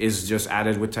is just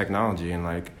added with technology, and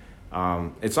like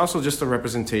it's also just a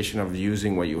representation of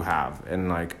using what you have, and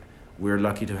like we're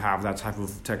lucky to have that type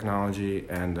of technology,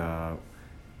 and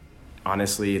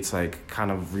honestly, it's like kind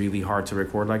of really hard to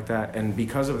record like that, and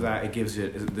because of that, it gives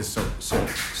it this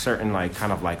certain like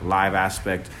kind of like live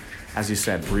aspect, as you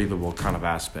said, breathable kind of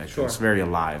aspect. Sure. It's very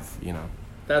alive, you know.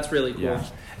 That's really cool. Yeah.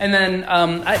 And then,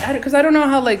 because I don't know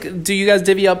how, like, do you guys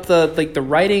divvy up the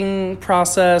writing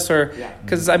process, or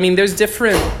because I mean, there's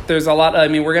a lot. I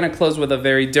mean, we're gonna close with a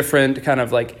very different kind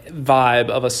of like vibe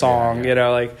of a song, you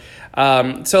know, like,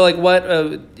 so like what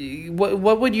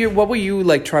were you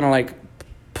like trying to like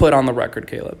put on the record,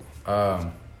 Caleb?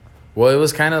 Well, it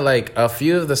was kind of like a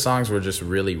few of the songs were just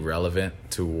really relevant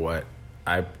to what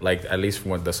I like, at least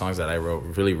one of the songs that I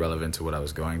wrote, really relevant to what I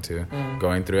was going through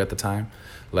at the time.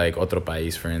 Like Otro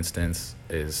País, for instance,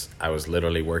 I was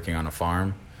literally working on a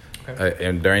farm. Okay.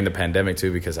 And during the pandemic,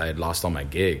 too, because I had lost all my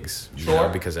gigs. You know,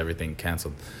 because everything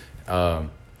canceled.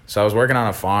 So I was working on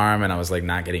a farm, and I was, like,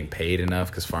 not getting paid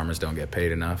enough because farmers don't get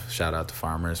paid enough. Shout out to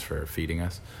farmers for feeding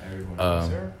us.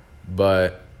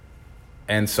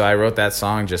 And so I wrote that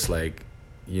song just like,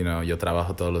 you know, yo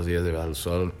trabajo todos los días debajo del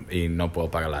sol y no puedo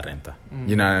pagar la renta.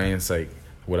 You know what I mean? It's like,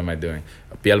 what am I doing?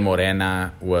 Piel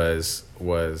Morena was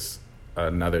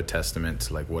another testament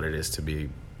to like what it is to be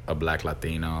a Black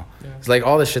Latino. Yeah. It's like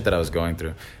all the shit that I was going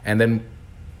through. And then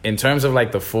in terms of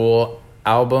like the full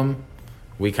album,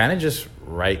 we kind of just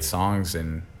write songs,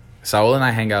 and Saul and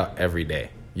I hang out every day.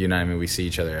 You know what I mean? We see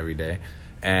each other every day.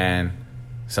 And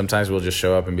sometimes we'll just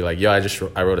show up and be like, yo,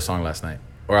 I wrote a song last night.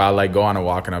 Or I'll like go on a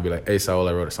walk and I'll be like, hey, Saul,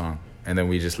 I wrote a song. And then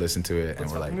we just listen to it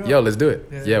and we're like, yo, let's do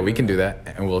it. Yeah, we can do that.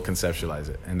 And we'll conceptualize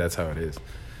it. And that's how it is,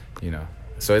 you know.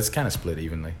 So it's kind of split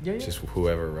evenly. Yeah. Just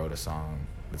whoever wrote a song,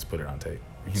 let's put it on tape.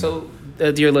 So,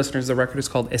 dear listeners, the record is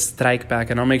called Strike Back,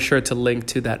 and I'll make sure to link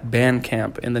to that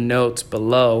Bandcamp in the notes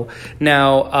below.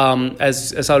 Now,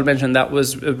 as Saul mentioned, that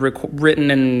was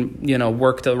written and, you know,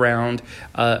 worked around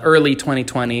early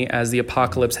 2020 as the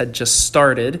apocalypse had just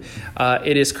started.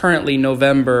 It is currently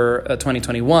November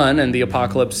 2021, and the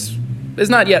apocalypse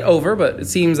is not yet over, but it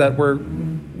seems that we're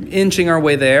inching our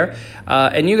way there.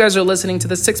 And you guys are listening to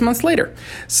this 6 months later.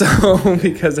 So,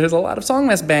 because there's a lot of song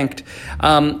that's banked.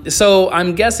 So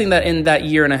I'm guessing that in that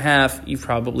year and a half, you've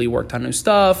probably worked on new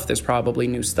stuff. There's probably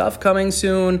new stuff coming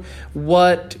soon.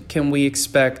 What can we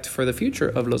expect for the future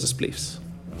of Los Spliffs?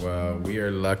 Well, we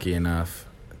are lucky enough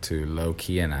to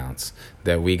low-key announce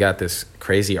that we got this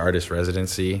crazy artist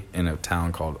residency in a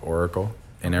town called Oracle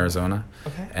in Arizona.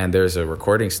 Okay. And there's a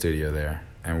recording studio there.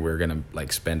 And we're gonna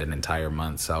like spend an entire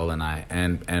month, Saul and I,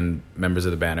 and members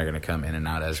of the band are gonna come in and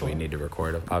out as we need to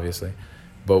record, obviously.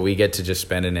 But we get to just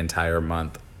spend an entire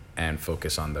month and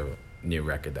focus on the new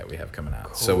record that we have coming out.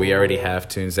 Cool. So we already have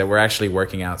tunes that we're actually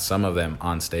working out, some of them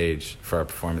on stage for our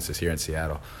performances here in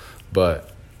Seattle.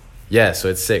 But yeah, so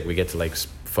it's sick. We get to like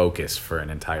focus for an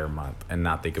entire month and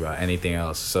not think about anything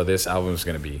else. So this album is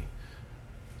gonna be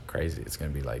crazy. It's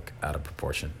gonna be like out of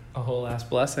proportion. A whole ass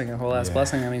blessing.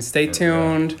 I mean, stay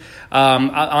tuned.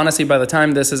 Honestly, by the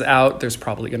time this is out, there's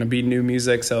probably going to be new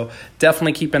music, so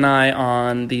definitely keep an eye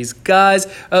on these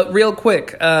guys. Real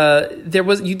quick,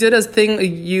 you did a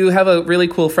thing. You have a really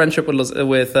cool friendship with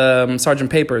Sgt.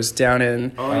 Papers down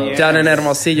in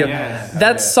Hermosillo. Yes.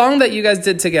 That song that you guys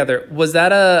did together, was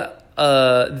that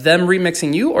them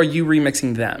remixing you or you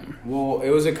remixing them? Well,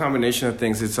 it was a combination of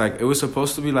things. It's like it was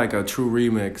supposed to be like a true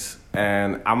remix,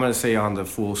 and I'm gonna say on the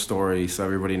full story so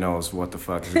everybody knows what the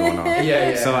fuck is going on.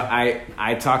 Yeah. So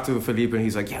I talked to Felipe and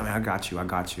he's like, yeah man, I got you,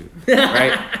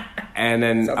 right? And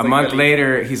then a month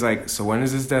later he's like, so when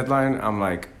is this deadline? I'm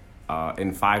like,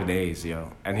 in 5 days,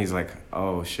 yo. And he's like,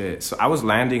 oh shit. So I was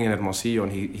landing in Hermosillo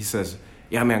and he says,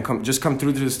 yeah man, come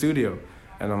through to the studio.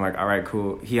 And I'm like, all right,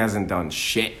 cool. He hasn't done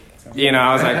shit. You know,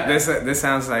 I was like, this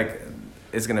sounds like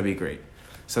it's gonna be great.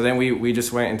 So then we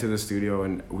just went into the studio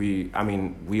and we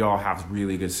all have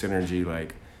really good synergy.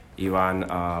 Like Ivan,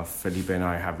 Felipe, and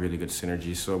I have really good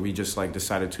synergy. So we just like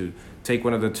decided to take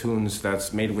one of the tunes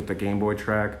that's made with the Game Boy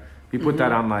track. We put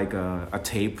that on like a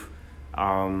tape,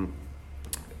 and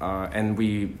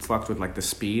we fucked with like the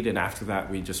speed. And after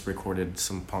that, we just recorded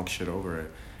some punk shit over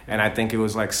it. And I think it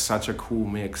was like such a cool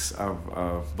mix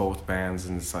of both bands,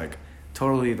 and it's like.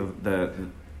 Totally,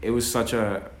 it was such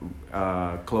a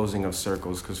closing of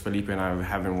circles because Felipe and I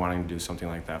have been wanting to do something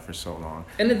like that for so long.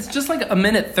 And it's just like a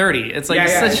minute 30. It's like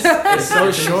it's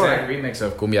so short. It's a remix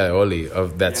of Cumbia de Oli.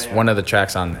 That's one of the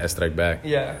tracks on Strike Back.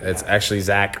 Yeah, it's actually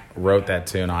Zach wrote that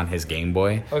tune on his Game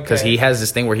Boy because he has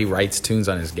this thing where he writes tunes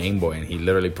on his Game Boy and he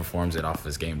literally performs it off of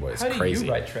his Game Boy. It's crazy.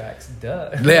 How do you write tracks? Duh.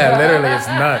 Yeah, literally, it's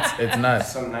nuts. It's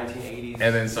nuts. Some 1980s.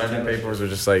 And then Sgt. Papers were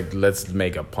just like, let's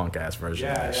make a punk ass version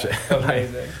of that shit.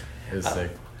 Amazing. It's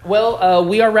sick. Well,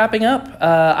 we are wrapping up.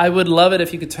 I would love it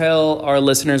if you could tell our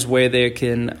listeners where they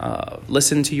can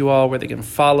listen to you all, where they can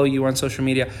follow you on social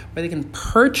media, where they can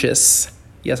purchase,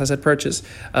 yes, I said purchase,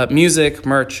 music,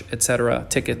 merch, etc.,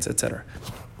 tickets, etc.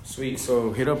 Sweet.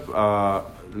 So hit up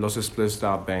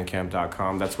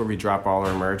losesplits.bandcamp.com. That's where we drop all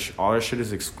our merch. All our shit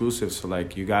is exclusive, so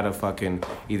like you gotta fucking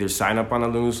either sign up on the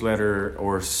newsletter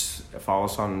or follow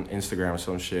us on Instagram or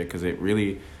some shit, because it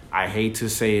really, I hate to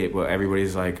say it, but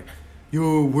everybody's like,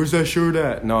 yo, where's that shirt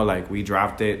at? No, like we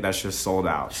dropped it, that's just sold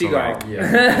out. So like,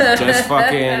 just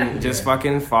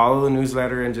fucking follow the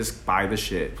newsletter and just buy the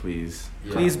shit, please.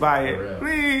 Please buy it.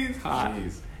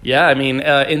 Please. Yeah, I mean,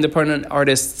 independent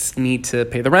artists need to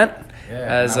pay the rent.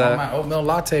 Yeah, I want my oatmeal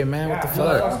latte, man. What the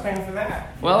fuck? I was paying for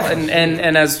that. Well,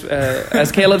 and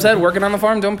as Caleb said, working on the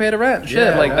farm, don't pay the rent.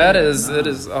 Shit, it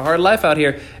is a hard life out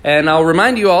here. And I'll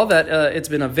remind you all that it's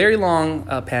been a very long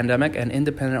pandemic, and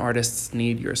independent artists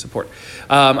need your support.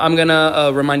 I'm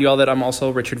gonna remind you all that I'm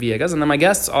also Richard Villegas, and then my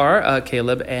guests are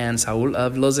Caleb and Saul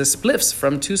of Los Spliffs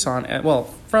from Tucson.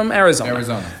 From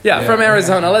Arizona. Yeah, from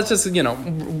Arizona. Let's just,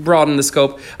 broaden the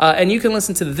scope. And you can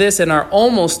listen to this and our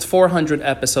almost 400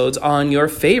 episodes on your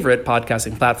favorite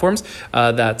podcasting platforms.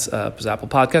 That's Apple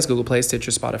Podcasts, Google Play,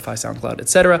 Stitcher, Spotify, SoundCloud,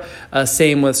 etc.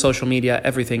 Same with social media,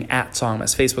 everything at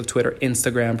Songmess. Facebook, Twitter,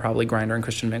 Instagram, probably Grindr and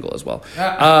Christian Mingle as well.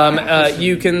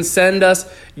 You can send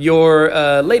us your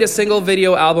latest single,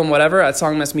 video, album, whatever, at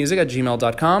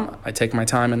songmessmusic@gmail.com. I take my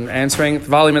time in answering. The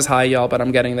volume is high, y'all, but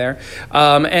I'm getting there.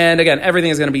 And again,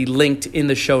 everything is going to be linked in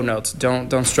the show notes.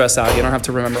 Don't stress out. You don't have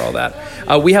to remember all that.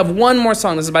 We have one more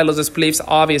song. This is by Los Spliffs,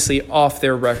 obviously off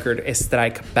their record,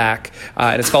 Strike Back.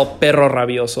 And it's called Perro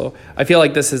Rabioso. I feel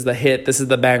like this is the hit. This is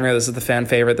the banger. This is the fan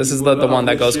favorite. This is the one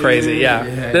that goes crazy.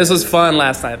 Yeah. This was fun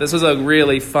last night. This was a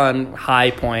really fun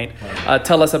high point.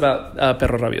 Tell us about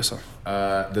Perro Rabioso.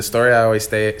 The story I always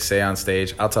say on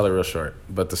stage, I'll tell it real short,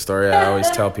 but the story I always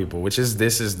tell people, this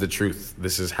is the truth.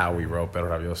 This is how we wrote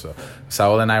Perro Rabioso.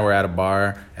 Saul and I were at a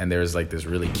bar, and there was like this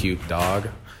really cute dog,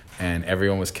 and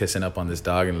everyone was kissing up on this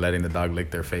dog and letting the dog lick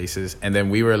their faces. And then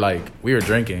we were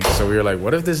drinking, so we were like,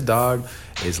 what if this dog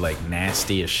is like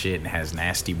nasty as shit and has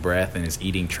nasty breath and is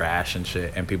eating trash and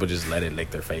shit, and people just let it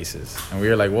lick their faces? And we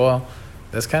were like, well,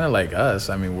 that's kind of like us.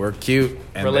 I mean, we're cute.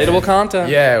 And relatable content.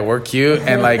 Yeah, we're cute.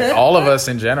 And like all of us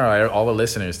in general, all the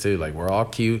listeners too, like we're all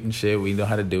cute and shit. We know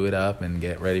how to do it up and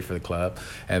get ready for the club.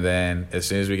 And then as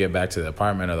soon as we get back to the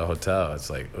apartment or the hotel, it's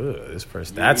like, ooh, this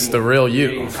person, that's the real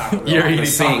you. You're eating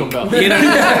Taco Bell.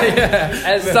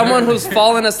 As someone who's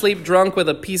fallen asleep drunk with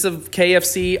a piece of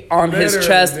KFC on his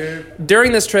chest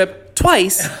during this trip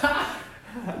twice,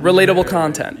 relatable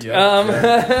content.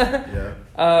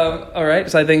 All right,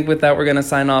 so I think with that, we're going to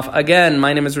sign off. Again,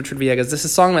 my name is Richard Villegas. This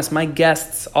is Songmess. My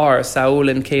guests are Saul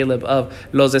and Caleb of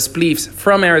Los Spliffs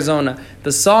from Arizona.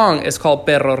 The song is called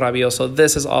Perro Rabioso.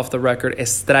 This is off the record,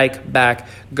 Strike Back.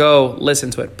 Go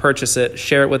listen to it, purchase it,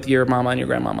 share it with your mama and your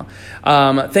grandmama.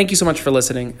 Thank you so much for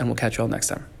listening, and we'll catch you all next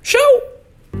time. Show!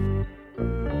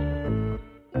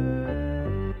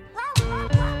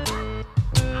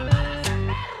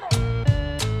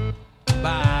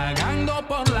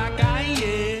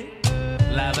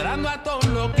 Ladrando a todo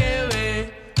lo que ve,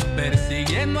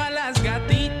 persiguiendo a la